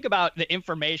 if you think about the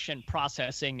information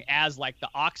processing as like the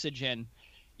oxygen,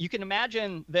 you can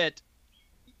imagine that,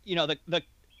 you know,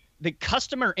 the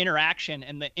customer interaction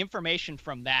and the information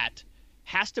from that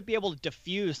has to be able to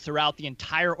diffuse throughout the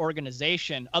entire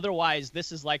organization. Otherwise,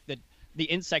 this is like the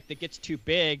insect that gets too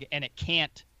big and it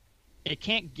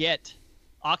can't get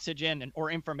oxygen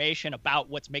or information about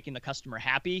what's making the customer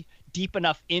happy deep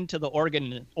enough into the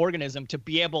organism to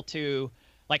be able to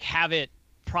like have it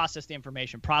process the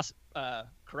information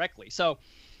correctly. So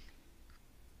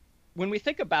when we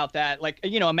think about that, like,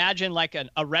 you know, imagine like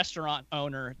a restaurant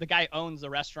owner, the guy owns the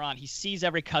restaurant, he sees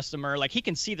every customer, like he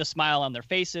can see the smile on their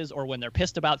faces or when they're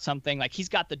pissed about something, like he's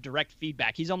got the direct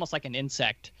feedback. He's almost like an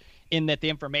insect in that the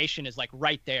information is like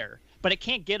right there, but it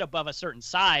can't get above a certain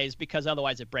size because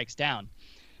otherwise it breaks down.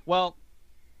 Well,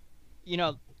 you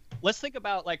know, let's think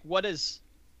about like what does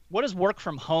work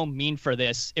from home mean for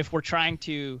this if we're trying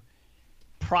to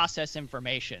process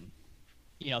information?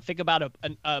 You know, think about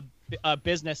a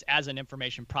business as an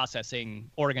information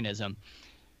processing organism.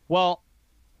 Well,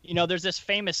 you know, there's this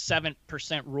famous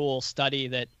 7% rule study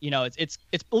that, you know, it's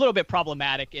a little bit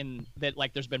problematic in that,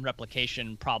 like, there's been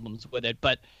replication problems with it,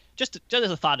 but just as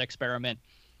a thought experiment,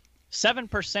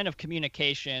 7% of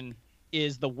communication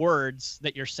is the words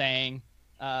that you're saying,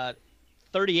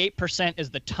 38% is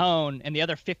the tone, and the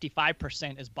other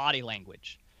 55% is body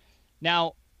language.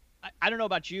 Now, I don't know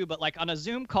about you, but like on a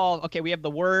Zoom call, okay, we have the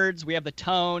words, we have the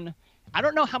tone. I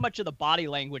don't know how much of the body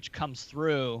language comes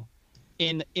through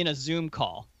in a Zoom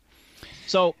call.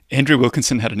 So Andrew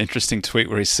Wilkinson had an interesting tweet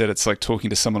where he said it's like talking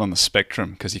to someone on the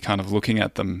spectrum because you're kind of looking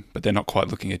at them, but they're not quite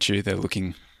looking at you. They're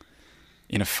looking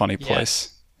in a funny place.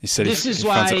 Yes. He said this is he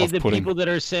finds it why the off-putting. people that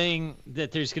are saying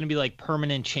that there's going to be like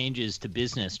permanent changes to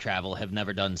business travel have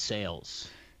never done sales.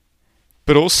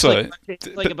 But also, It's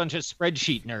like a bunch of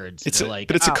spreadsheet nerds. it's like,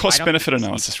 but it's a "Oh, I don't cost-benefit need to see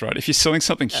analysis, right? If you're selling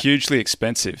something hugely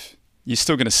expensive, you're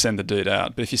still going to send the dude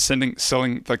out. But if you're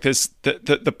selling like there's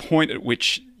the point at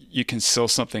which you can sell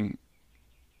something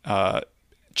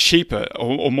cheaper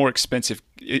or more expensive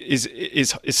is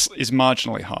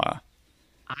marginally higher.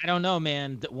 I don't know,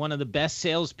 man. One of the best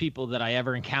salespeople that I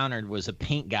ever encountered was a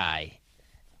paint guy.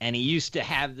 And he used to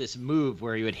have this move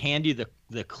where he would hand you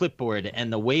the clipboard,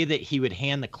 and the way that he would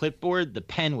hand the clipboard, the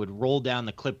pen would roll down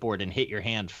the clipboard and hit your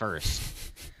hand first.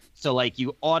 So, like,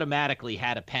 you automatically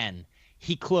had a pen.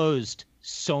 He closed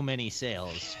so many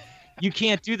sales. You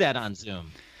can't do that on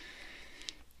Zoom.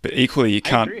 But equally, you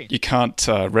agree. can't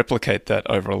replicate that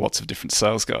over lots of different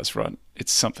sales guys, right?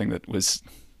 It's something that was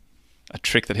a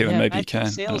trick that maybe you can.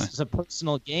 Sales is a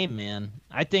personal game, man.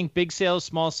 I think big sales,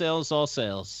 small sales, all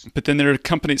sales. But then there are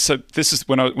companies. So this is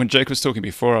when Jake was talking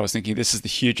before. I was thinking this is the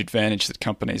huge advantage that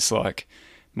companies like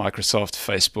Microsoft,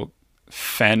 Facebook,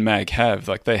 FanMag have.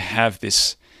 Like they have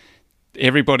this.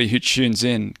 Everybody who tunes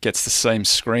in gets the same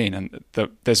screen, and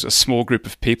there's a small group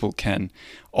of people can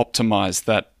optimize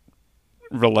that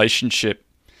relationship.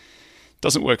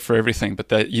 Doesn't work for everything,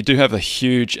 but you do have a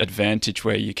huge advantage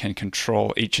where you can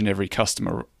control each and every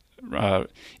customer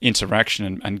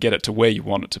interaction and get it to where you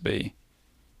want it to be.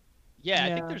 Yeah,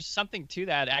 I think there's something to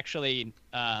that actually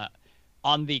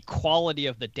on the quality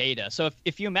of the data. So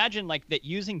if you imagine like that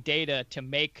using data to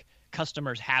make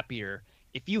customers happier,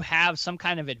 if you have some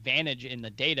kind of advantage in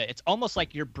the data, it's almost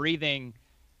like you're breathing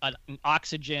an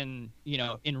oxygen, you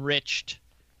know, enriched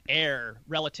air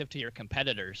relative to your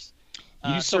competitors.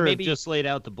 You So sort maybe of just laid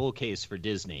out the bull case for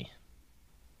Disney.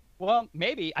 Well,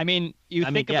 maybe. I mean,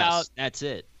 think about that's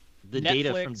it. The Netflix,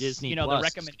 data from Disney, you know, Plus the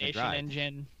is gonna recommendation drive.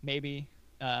 engine, maybe.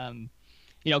 You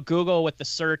know, Google with the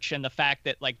search and the fact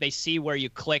that like they see where you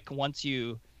click once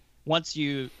you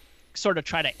sort of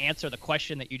try to answer the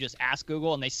question that you just asked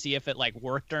Google, and they see if it like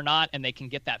worked or not, and they can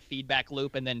get that feedback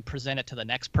loop and then present it to the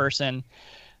next person.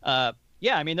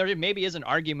 Yeah, I mean, there maybe is an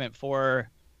argument for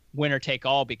winner take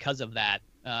all because of that.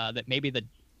 That maybe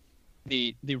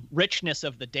the richness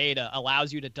of the data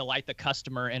allows you to delight the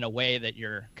customer in a way that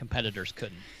your competitors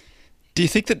couldn't. Do you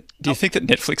think that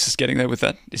Netflix is getting there with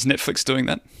that? Is Netflix doing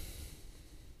that?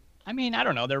 I mean, I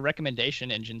don't know. Their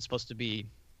recommendation engine's supposed to be,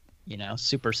 you know,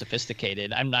 super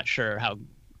sophisticated. I'm not sure how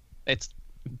it's.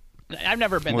 I've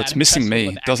never been. Well, that it's missing impressed me.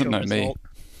 with the Doesn't actual know me. result.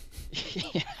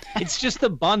 Yeah. It's just the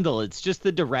bundle. It's just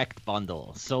the direct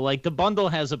bundle. So like the bundle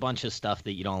has a bunch of stuff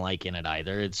that you don't like in it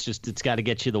either. It's got to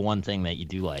get you the one thing that you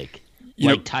do like.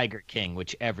 like Tiger King,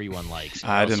 which everyone likes.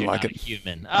 I didn't like it.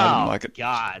 Human. I didn't like it.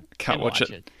 God, Can't watch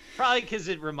it. Probably because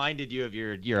it reminded you of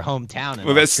your hometown in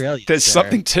Well, Australia. There's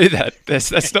something to that.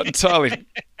 That's not entirely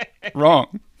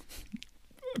wrong.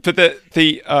 But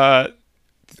the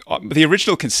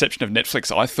original conception of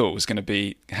Netflix, I thought, was going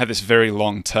to have this very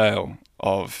long tail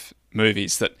of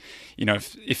movies that,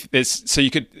 if there's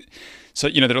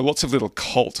there are lots of little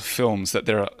cult films that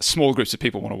there are small groups of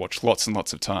people want to watch lots and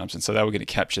lots of times, and so they were going to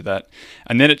capture that.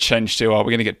 And then it changed to, we're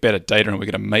going to get better data and we're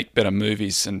going to make better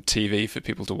movies and TV for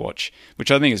people to watch,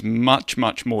 which I think is much,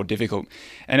 much more difficult.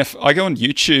 And if I go on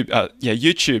YouTube,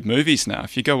 YouTube movies now,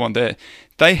 if you go on there,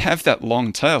 they have that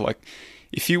long tail. Like,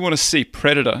 if you want to see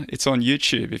Predator, it's on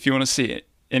YouTube. If you want to see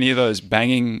any of those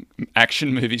banging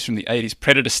action movies from the 80s,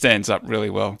 Predator stands up really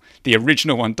well. The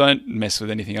original one, don't mess with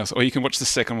anything else. Or you can watch the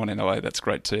second one in LA, that's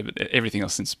great too, but everything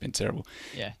else since has been terrible.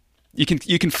 Yeah. You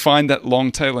can find that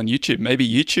long tail on YouTube. Maybe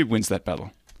YouTube wins that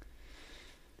battle.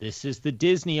 This is the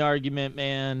Disney argument,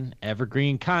 man.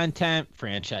 Evergreen content,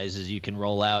 franchises you can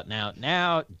roll out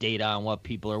now, data on what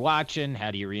people are watching,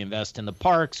 how do you reinvest in the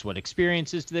parks, what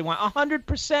experiences do they want?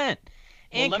 100%.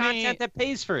 And content that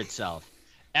pays for itself.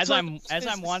 As I'm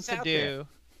wont to do,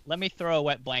 let me throw a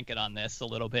wet blanket on this a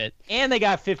little bit. And they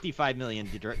got 55 million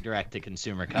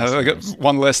direct-to-consumer customers. I got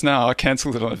one less now. I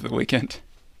cancelled it over the weekend.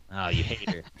 Oh, you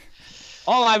hater.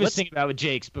 All I was thinking about with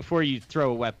Jake's, before you throw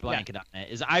a wet blanket on it,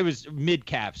 is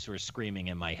mid-caps were screaming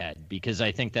in my head, because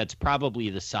I think that's probably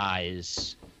the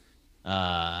size.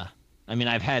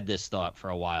 I've had this thought for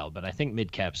a while, but I think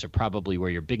mid-caps are probably where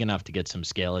you're big enough to get some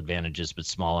scale advantages, but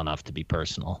small enough to be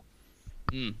personal.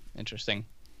 Interesting.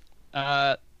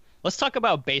 Let's talk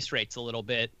about base rates a little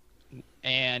bit.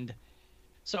 And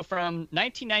so from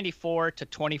 1994 to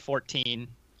 2014,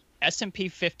 S&P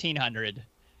 1500,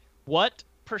 what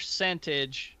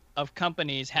percentage of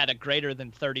companies had a greater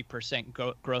than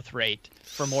 30% growth rate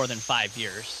for more than 5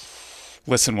 years?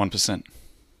 Less than 1%.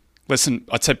 I'd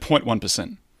say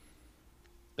 0.1%.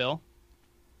 Bill?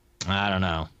 I don't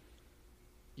know.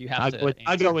 You have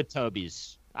I'll go with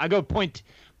Toby's. I go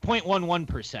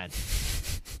 0.11%.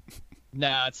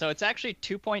 No, so it's actually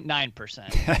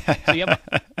 2.9%. So you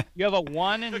have a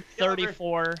 1 in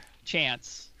 34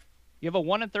 chance. You have a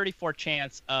 1 in 34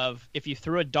 chance of, if you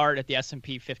threw a dart at the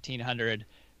S&P 1500,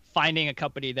 finding a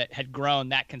company that had grown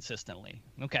that consistently.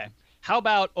 Okay. How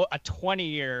about a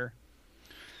 20-year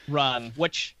run?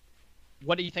 What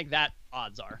do you think that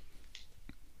odds are?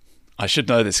 I should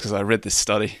know this because I read this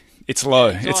study. It's low.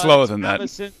 It's lower than that.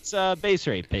 It's base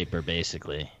rate paper,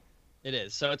 basically. It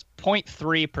is. So it's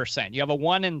 0.3%. You have a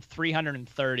 1 in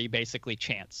 330 basically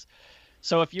chance.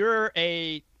 So if you're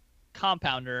a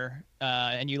compounder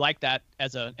and you like that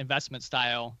as an investment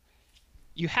style,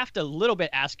 you have to a little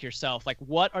bit ask yourself, like,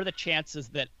 what are the chances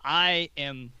that I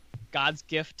am God's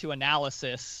gift to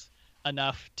analysis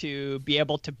enough to be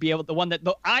able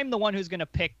I'm the one who's going to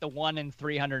pick the 1 in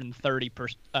 330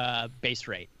 base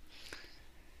rate.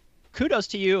 Kudos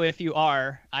to you if you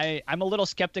are. I'm a little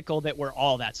skeptical that we're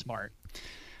all that smart.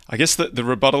 I guess the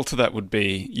rebuttal to that would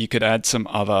be you could add some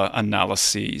other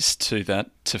analyses to that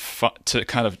to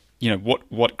kind of,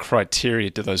 what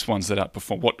criteria do those ones that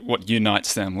outperform, what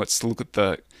unites them? Let's look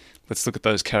at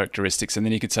those characteristics, and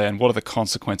then you could say, and what are the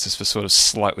consequences for sort of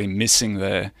slightly missing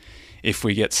there if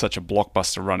we get such a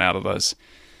blockbuster run out of those?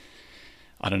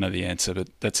 I don't know the answer, but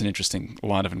that's an interesting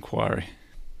line of inquiry.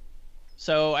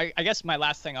 So I guess my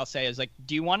last thing I'll say is, like,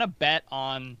 do you want to bet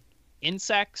on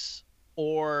insects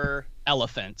or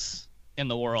elephants in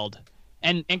the world?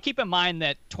 And keep in mind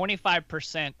that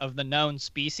 25% of the known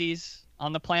species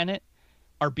on the planet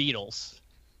are beetles.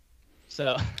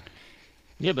 So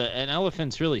yeah, but an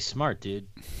elephant's really smart, dude.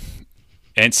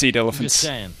 Ants eat elephants. Just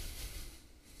saying.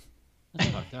 That's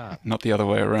fucked up. Not the other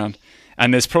way around.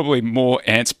 And there's probably more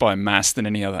ants by mass than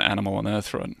any other animal on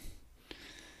Earth, right?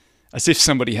 As if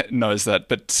somebody knows that,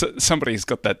 but somebody's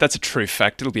got that. That's a true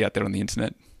fact. It'll be out there on the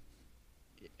internet.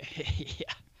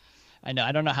 Yeah, I know.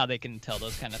 I don't know how they can tell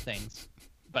those kind of things,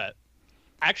 but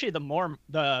actually,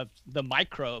 the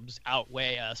microbes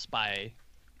outweigh us by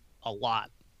a lot.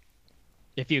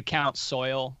 If you count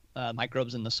soil,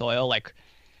 microbes in the soil, like,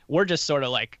 we're just sort of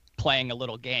like playing a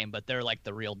little game, but they're like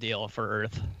the real deal for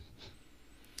Earth.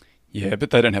 Yeah,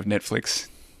 but they don't have Netflix,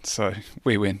 so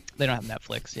we win. They don't have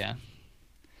Netflix, yeah.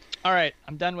 All right,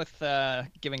 I'm done with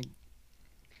giving.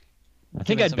 I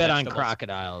think I'd bet on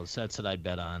crocodiles. That's what I'd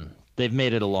bet on. They've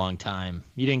made it a long time.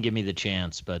 You didn't give me the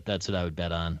chance, but that's what I would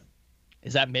bet on.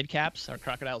 Is that mid caps? Are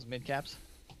crocodiles mid caps?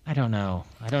 I don't know.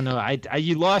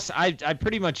 You lost. I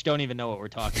pretty much don't even know what we're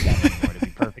talking about anymore, to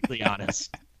be perfectly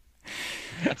honest.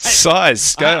 Size,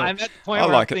 scale. I'm at the point I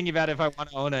where like I'm it. thinking about if I want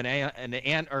to own an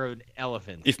ant or an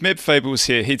elephant. If Meb Faber was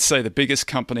here, he'd say the biggest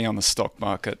company on the stock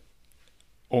market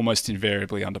almost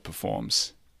invariably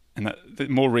underperforms. And that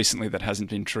more recently that hasn't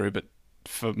been true, but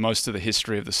for most of the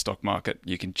history of the stock market,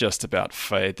 you can just about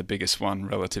fade the biggest one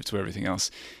relative to everything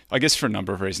else. I guess for a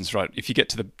number of reasons, right? If you get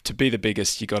to be the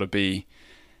biggest, you got to be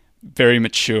very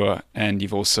mature, and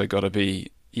you've also got to be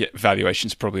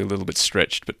valuation's probably a little bit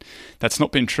stretched, but that's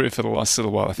not been true for the last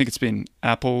little while. I think it's been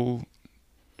Apple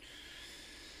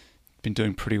been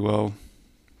doing pretty well.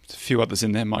 There's a few others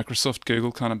in there, Microsoft,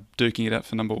 Google, kind of duking it out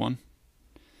for number one.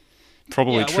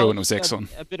 Probably true when it was Exxon.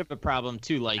 A bit of a problem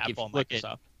too. Like Apple,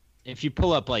 if you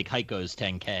pull up like Heiko's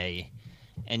 10K,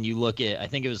 and you look at, I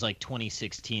think it was like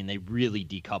 2016, they really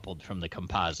decoupled from the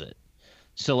composite.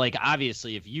 So like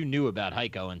obviously, if you knew about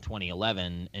Heiko in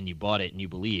 2011 and you bought it and you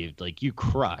believed, like you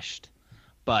crushed.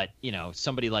 But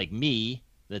somebody like me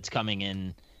that's coming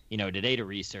in, today to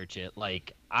research it,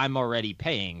 like I'm already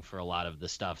paying for a lot of the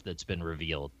stuff that's been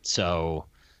revealed. So.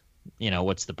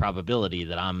 What's the probability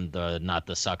that I'm not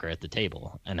the sucker at the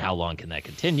table, and how long can that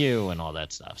continue, and all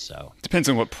that stuff. So depends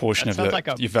on what portion of like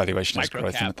your valuation has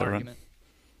growth in it, though, right?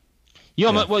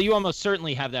 You almost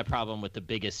certainly have that problem with the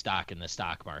biggest stock in the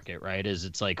stock market, right?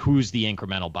 It's like, who's the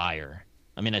incremental buyer?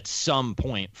 I mean, at some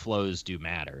point, flows do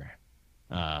matter.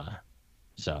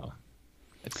 So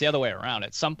it's the other way around.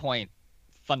 At some point,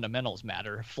 fundamentals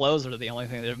matter. Flows are the only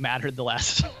thing that have mattered the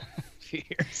last few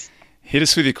years. Hit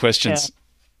us with your questions.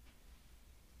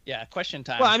 Yeah, question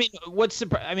time. Well,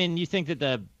 I mean, you think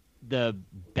that the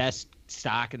best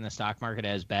stock in the stock market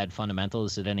has bad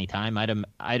fundamentals at any time?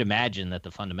 I'd imagine that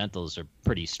the fundamentals are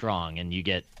pretty strong, and you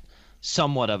get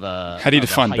somewhat of a. How do you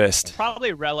define best?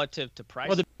 Probably relative to price.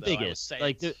 Well, the biggest,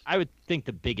 I would think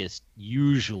the biggest,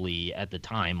 usually at the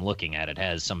time looking at it,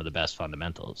 has some of the best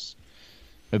fundamentals.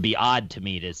 It would be odd to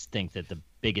me to think that the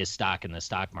biggest stock in the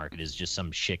stock market is just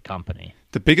some shit company.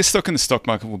 The biggest stock in the stock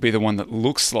market will be the one that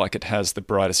looks like it has the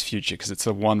brightest future, because it's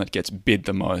the one that gets bid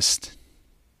the most.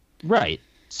 Right.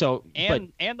 So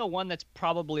and the one that's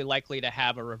probably likely to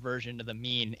have a reversion to the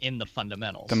mean in the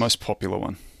fundamentals. The most popular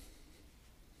one.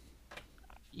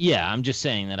 Yeah, I'm just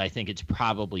saying that I think it's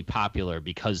probably popular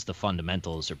because the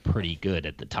fundamentals are pretty good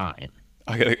at the time.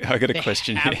 I got a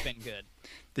question here. They have been good.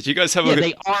 Did you guys have a look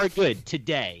they are good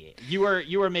today. You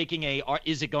are making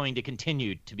is it going to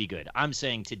continue to be good? I'm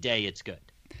saying today it's good.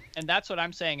 And that's what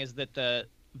I'm saying, is that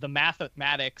the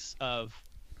mathematics of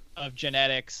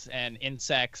genetics and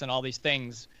insects and all these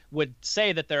things would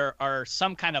say that there are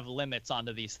some kind of limits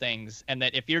onto these things, and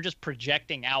that if you're just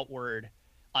projecting outward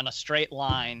on a straight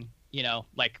line,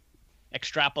 like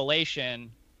extrapolation,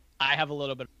 I have a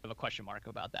little bit of a question mark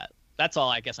about that. That's all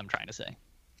I guess I'm trying to say.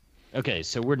 Okay,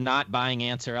 so we're not buying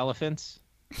ants or elephants?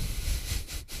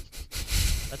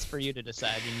 That's for you to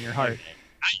decide in your heart.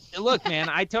 Look, man,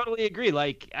 I totally agree.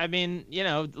 Like, I mean,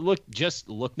 look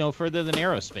no further than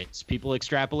Aerospace. People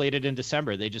extrapolated in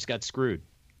December. They just got screwed.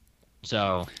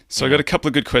 So I got a couple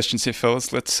of good questions here,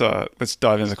 fellas. Let's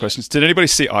dive into the questions. Did anybody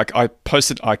see I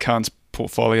posted Icahn's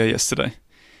portfolio yesterday?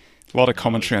 A lot of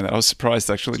commentary on that. I was surprised,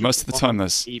 actually. Most of the time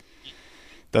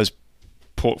those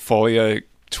portfolio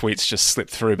tweets just slipped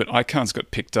through, but Icahn's got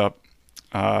picked up.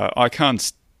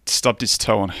 Icahn's stubbed his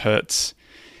toe on Hertz,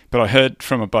 but I heard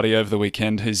from a buddy over the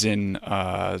weekend who's in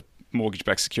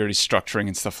mortgage-backed securities structuring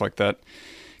and stuff like that.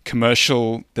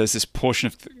 Commercial, there's this portion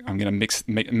of I'm going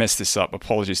to mess this up.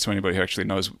 Apologies to anybody who actually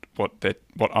knows what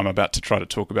I'm about to try to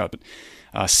talk about. But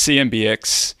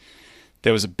CMBX,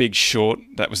 there was a big short.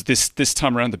 That was this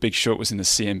time around. The big short was in the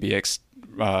CMBX,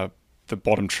 the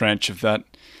bottom tranche of that.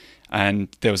 And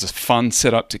there was a fund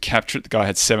set up to capture it. The guy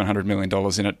had $700 million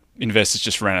in it. Investors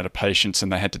just ran out of patience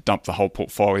and they had to dump the whole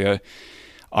portfolio.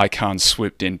 Icahn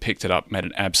swooped in, picked it up, made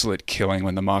an absolute killing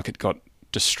when the market got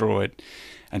destroyed.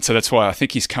 And so that's why I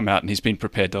think he's come out and he's been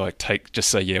prepared to just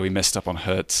say, yeah, we messed up on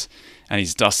Hertz. And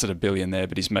he's dusted $1 billion there,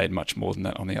 but he's made much more than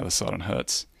that on the other side on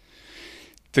Hertz.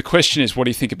 The question is, what do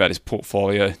you think about his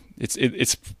portfolio?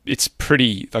 It's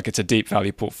pretty, it's a deep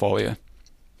value portfolio.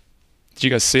 Did you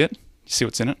guys see it? You see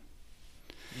what's in it?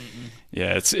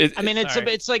 Yeah,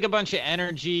 it's like a bunch of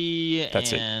energy.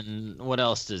 That's and what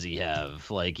else does he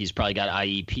have? Like, he's probably got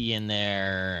IEP in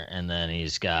there, and then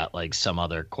he's got like some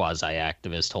other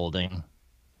quasi-activist holding,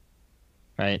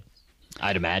 right?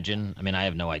 I'd imagine. I mean, I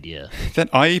have no idea.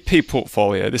 That IEP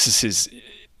portfolio. This is his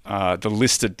the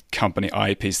listed company.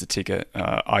 IEP is the ticker.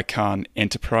 Icahn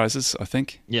Enterprises, I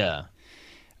think. Yeah.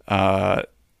 Have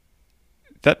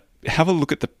a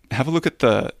look at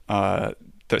the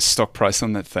stock price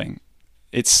on that thing.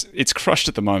 It's crushed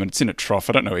at the moment. It's in a trough.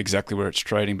 I don't know exactly where it's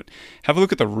trading, but have a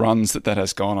look at the runs that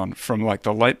has gone on from like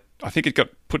the late. I think it got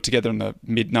put together in the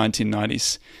mid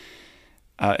 1990s.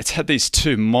 It's had these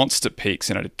two monster peaks,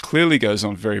 and it clearly goes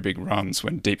on very big runs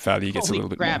when deep value gets a little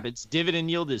bit more. Its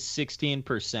dividend yield is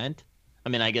 16%. I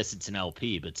mean, I guess it's an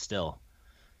LP, but still.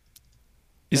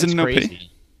 Is it an LP?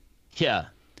 Crazy. Yeah.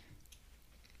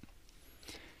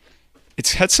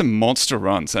 It's had some monster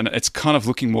runs, and it's kind of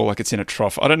looking more like it's in a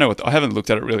trough. I don't know. I haven't looked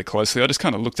at it really closely. I just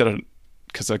kind of looked at it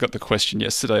because I got the question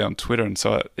yesterday on Twitter, and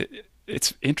so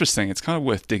it's interesting. It's kind of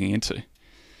worth digging into.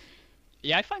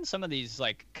 Yeah, I find some of these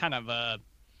like kind of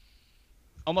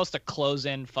almost a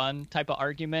close-in fun type of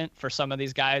argument for some of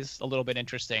these guys a little bit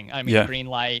interesting. I mean, Yeah. Green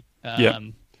Light.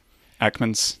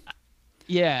 Ackman's.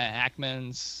 Yeah,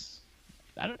 Ackman's.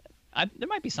 There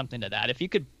might be something to that. If you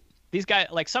could, these guys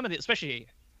like some of the, especially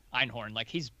Einhorn, like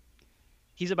he's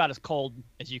about as cold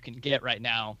as you can get right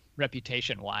now,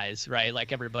 reputation-wise, right?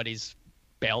 Like everybody's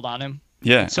bailed on him.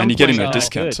 Yeah, and you're getting a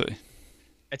discount too.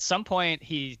 At some point,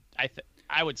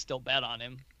 I would still bet on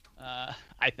him.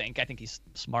 I think he's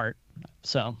smart.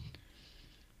 So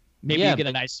maybe you get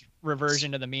a nice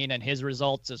reversion to the mean and his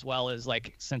results, as well as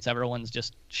like since everyone's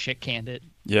just shit-canned it.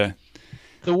 Yeah.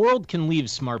 The world can leave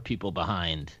smart people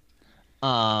behind.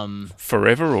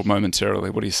 Forever or momentarily?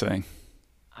 What are you saying?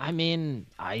 I mean,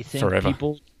 I think Forever.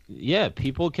 people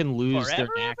can lose Forever?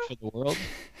 their knack for the world.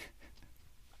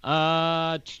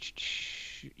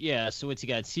 Yeah, so what's he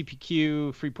got?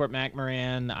 CPQ, Freeport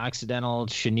McMoran, Occidental,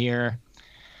 Cheniere.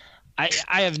 I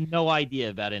have no idea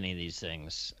about any of these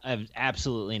things. I have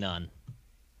absolutely none.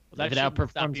 Well, If it shouldn't stop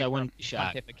outperforms, you I from wouldn't be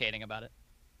shocked. pontificating about it.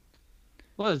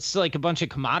 Well, it's like a bunch of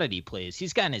commodity plays.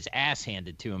 He's gotten his ass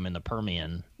handed to him in the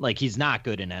Permian. Like, he's not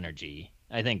good in energy,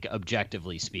 I think,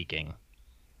 objectively speaking.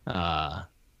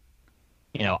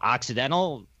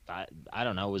 Occidental, I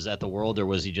don't know, was that the world or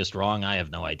was he just wrong? I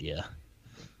have no idea.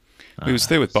 He was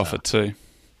there with Buffett too.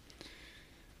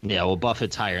 Yeah, well,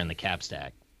 Buffett's higher in the cap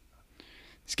stack.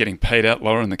 He's getting paid out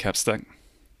lower in the cap stack.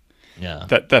 Yeah.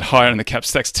 That higher in the cap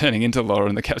stack's turning into lower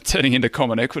in the cap, turning into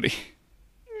common equity.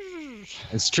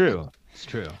 It's true. It's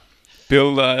true.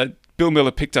 Bill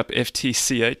Miller picked up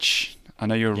FTCH. I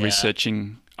know you were Yeah.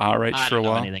 researching RH I for a don't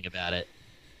know while. anything about it.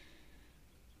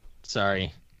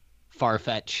 Sorry.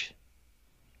 Farfetch.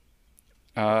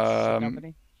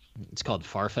 Company? It's called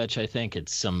Farfetch, I think.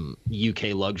 It's some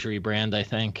UK luxury brand, I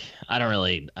think. I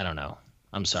don't know.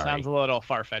 I'm sorry. Sounds a little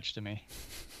far-fetched to me.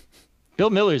 Bill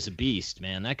Miller's a beast,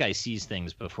 man. That guy sees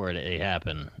things before they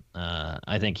happen.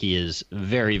 I think he is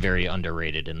very, very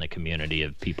underrated in the community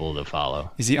of people to follow.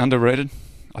 Is he underrated?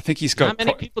 I think he's got. Not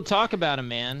many people talk about him,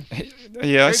 man.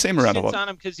 Yeah, I see him around a lot. On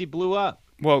him because he blew up.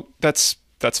 Well, that's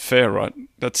fair, right?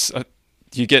 That's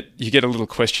you get a little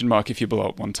question mark if you blow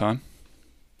up one time.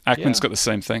 Ackman's got the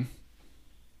same thing.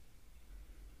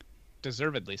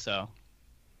 Deservedly so.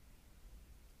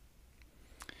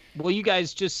 Well, you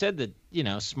guys just said that,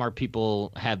 smart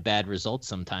people have bad results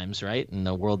sometimes, right? And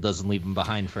the world doesn't leave them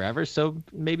behind forever. So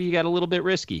maybe you got a little bit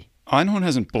risky. Einhorn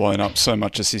hasn't blown up so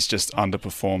much as he's just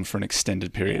underperformed for an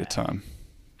extended period of time.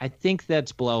 I think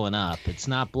that's blowing up. It's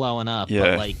not blowing up, Yeah.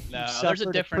 but like No, you there's a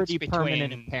suffered difference pretty permanent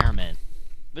between- impairment.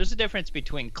 There's a difference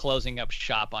between closing up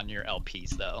shop on your LPs,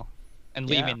 though, and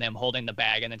leaving Yeah. them holding the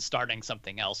bag and then starting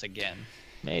something else again.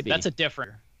 Maybe That's a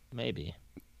different. maybe.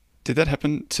 Did that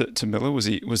happen to Miller?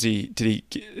 It wasn't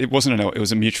it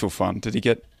was a mutual fund. Did he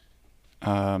get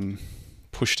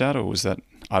pushed out, or was that?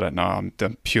 I don't know. I'm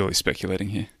purely speculating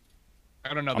here.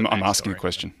 I don't know. I'm asking a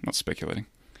question, not speculating.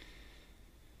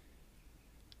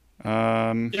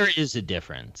 There is a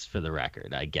difference, for the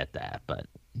record. I get that, but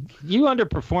you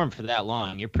underperform for that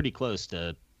long. You're pretty close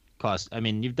to cost. I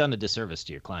mean, you've done a disservice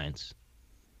to your clients.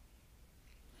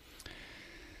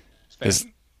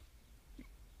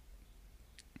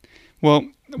 Well,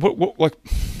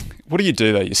 what do you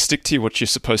do though? You stick to what you're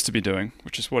supposed to be doing,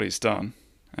 which is what he's done,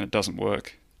 and it doesn't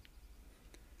work.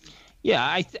 Yeah,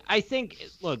 I think.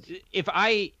 Look, if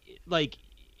I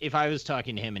was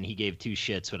talking to him and he gave two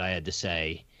shits what I had to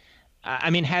say, I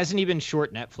mean, hasn't he been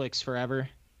short Netflix forever?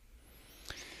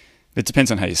 It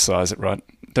depends on how you size it, right?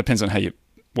 Depends on how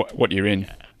what you're in.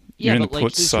 You're in but the like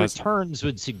put his size. returns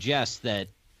would suggest that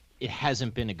it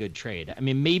hasn't been a good trade. I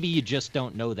mean, maybe you just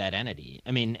don't know that entity.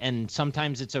 I mean, and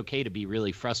sometimes it's okay to be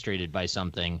really frustrated by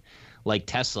something like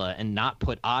Tesla and not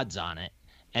put odds on it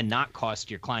and not cost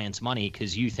your clients money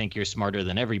because you think you're smarter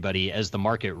than everybody as the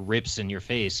market rips in your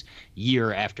face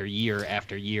year after year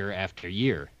after year after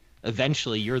year.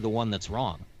 Eventually, you're the one that's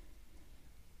wrong.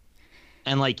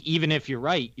 And like, even if you're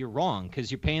right, you're wrong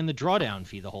because you're paying the drawdown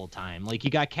fee the whole time. Like,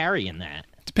 you got carry in that.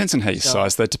 Depends on how you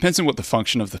size that. Depends on what the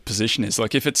function of the position is.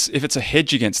 Like if it's a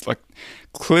hedge against, like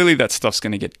clearly that stuff's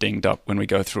going to get dinged up when we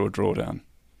go through a drawdown.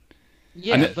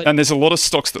 Yeah, and there's a lot of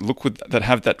stocks that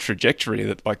have that trajectory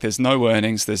that like there's no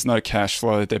earnings, there's no cash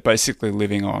flow. They're basically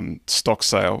living on stock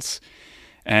sales,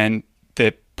 and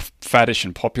they're faddish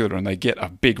and popular, and they get a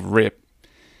big rip,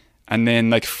 and then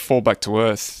they fall back to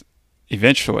earth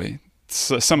eventually.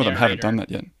 So some of them haven't done that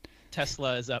yet.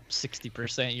 Tesla is up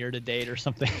 60% year to date or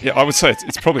something. Yeah, I would say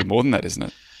it's probably more than that, isn't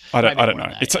it? I don't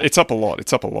know. It's up a lot.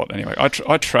 It's up a lot anyway.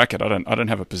 I track it. I don't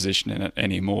have a position in it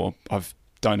anymore. I've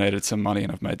donated some money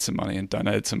and I've made some money and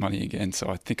donated some money again. So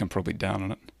I think I'm probably down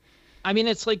on it. I mean,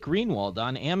 it's like Greenwald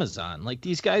on Amazon. Like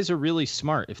these guys are really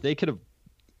smart. If they could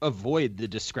avoid the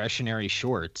discretionary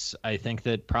shorts, I think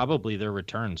that probably their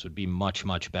returns would be much,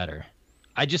 much better.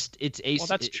 Well,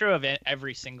 that's true of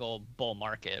every single bull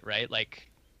market, right? Like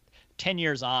 10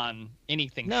 years on,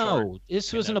 anything short. No,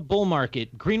 this wasn't a bull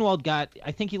market. Greenwald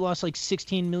I think he lost like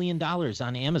 $16 million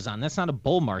on Amazon. That's not a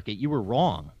bull market. You were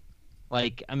wrong.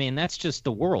 Like, I mean, that's just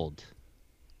the world.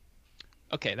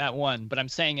 Okay, that one. But I'm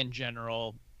saying in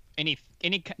general, any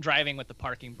driving with the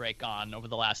parking brake on over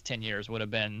the last 10 years would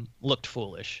have looked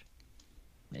foolish.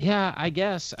 Yeah, I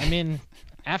guess. I mean,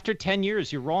 after 10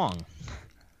 years, you're wrong.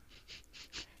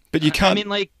 But you can't. I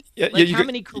mean, how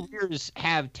many careers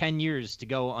have 10 years to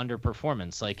go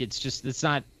underperformance? Like, it's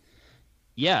not.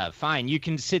 Yeah, fine. You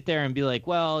can sit there and be like,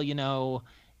 well,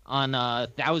 on a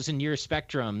 1,000-year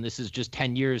spectrum, this is just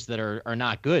 10 years that are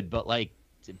not good. But like,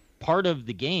 part of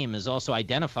the game is also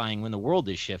identifying when the world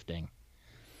is shifting.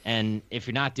 And if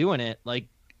you're not doing it, like,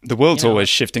 the world's always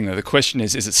shifting, though. The question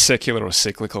is it secular or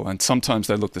cyclical? And sometimes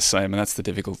they look the same, and that's the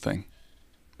difficult thing.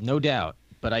 No doubt.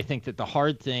 But I think that the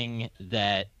hard thing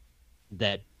that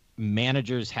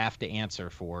managers have to answer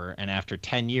for, and after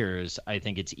 10 years, I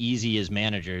think it's easy as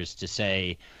managers to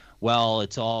say, well,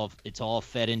 it's all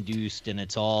Fed induced and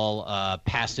it's all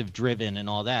passive driven and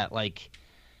all that. Like,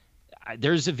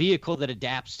 there's a vehicle that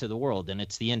adapts to the world, and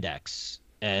it's the index.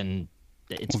 And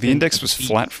the index was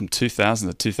flat from 2000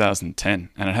 to 2010,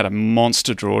 and it had a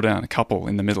monster drawdown, a couple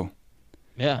in the middle.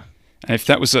 Yeah. And if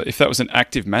that was an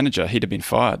active manager, he'd have been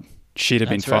fired. She'd have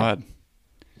been fired.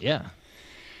 Yeah.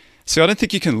 So I don't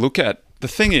think you can look at. The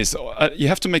thing is, you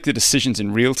have to make the decisions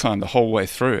in real time the whole way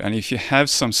through. And if you have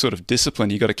some sort of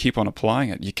discipline, you got to keep on applying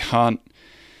it. You can't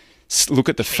look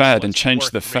at the fad and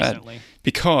change the fad recently,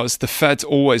 because the fads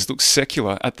always look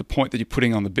secular at the point that you're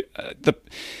putting on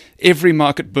every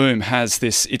market boom has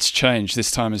this. It's changed.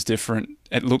 This time is different.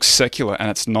 It looks secular, and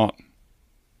it's not.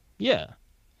 Yeah.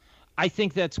 I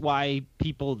think that's why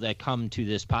people that come to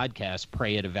this podcast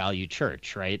pray at a value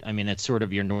church, right? I mean, it's sort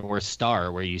of your North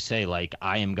Star where you say, like,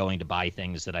 I am going to buy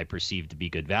things that I perceive to be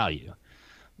good value.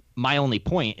 My only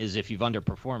point is if you've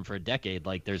underperformed for a decade,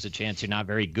 like, there's a chance you're not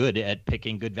very good at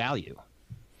picking good value.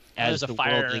 There's a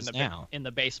fire in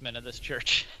the basement of this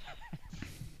church.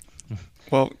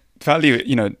 Well, value,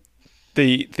 you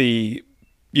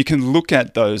can look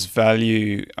at those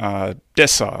value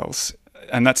deciles,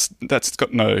 and that's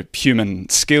got no human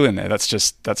skill in there. That's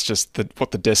just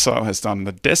what the decile has done.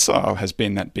 The decile has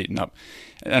been that beaten up,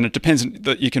 and it depends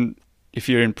that you can. If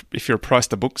you're a price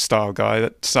to book style guy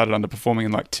that started underperforming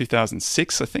in like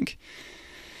 2006, I think.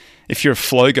 If you're a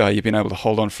flow guy, you've been able to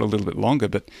hold on for a little bit longer.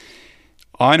 But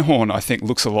Einhorn, I think,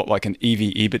 looks a lot like an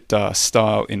EV/EBITDA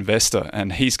style investor,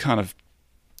 and he's kind of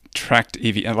tracked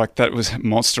EV, and like that was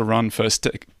monster run first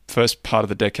part of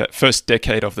the decade, first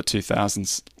decade of the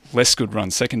 2000s. Less good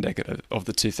run second decade of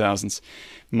the 2000s.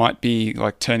 Might be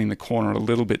like turning the corner a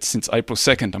little bit since April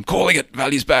 2nd. I'm calling it.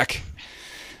 Value's back.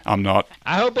 I'm not.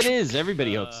 I hope it is.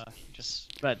 Everybody hopes.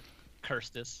 But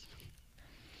cursed us.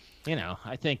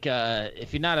 I think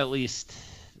if you're not at least,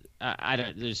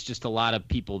 there's just a lot of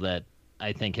people that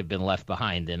I think have been left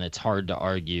behind, and it's hard to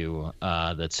argue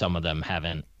that some of them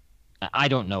haven't. I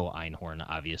don't know Einhorn,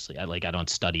 obviously. I don't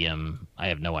study him. I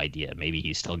have no idea. Maybe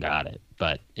he's still got it.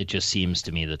 But it just seems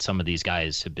to me that some of these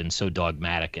guys have been so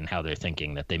dogmatic in how they're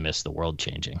thinking that they miss the world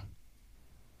changing.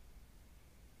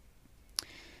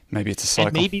 Maybe it's a cycle.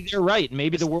 And maybe they're right.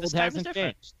 Maybe the world hasn't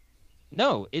changed.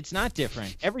 No, it's not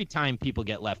different. Every time people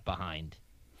get left behind.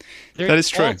 That is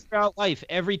true. All throughout life,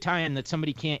 every time that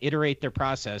somebody can't iterate their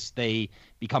process, they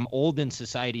become old and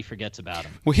society forgets about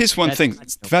them. Well, here's one thing.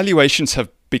 Valuations have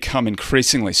become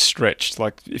increasingly stretched.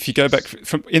 Like if you go back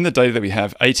from in the data that we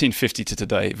have, 1850 to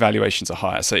today, valuations are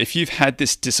higher. So if you've had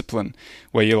this discipline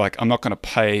where you're like, I'm not going to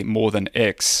pay more than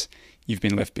X, you've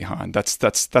been left behind.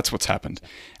 That's what's happened.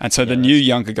 And so the new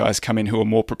younger guys come in who are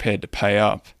more prepared to pay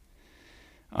up.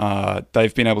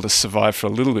 They've been able to survive for a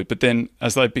little bit, but then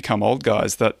as they become old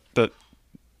guys, that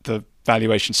the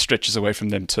valuation stretches away from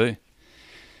them too.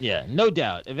 Yeah, no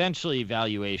doubt. Eventually,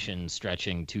 valuation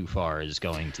stretching too far is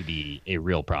going to be a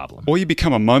real problem. Or you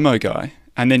become a Momo guy,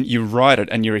 and then you ride it,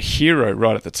 and you're a hero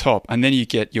right at the top, and then you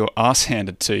get your ass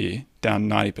handed to you down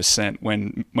 90%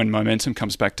 when momentum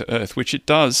comes back to earth, which it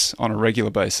does on a regular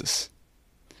basis.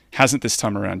 Hasn't this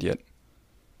time around yet.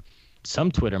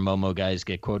 Some Twitter Momo guys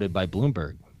get quoted by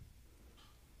Bloomberg.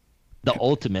 The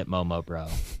ultimate Momo, bro.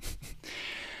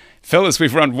 Fellas,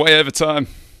 we've run way over time.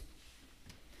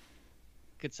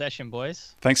 Good session,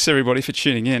 boys. Thanks, everybody, for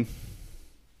tuning in.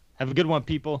 Have a good one,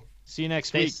 people. See you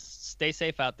next week. Stay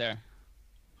safe out there.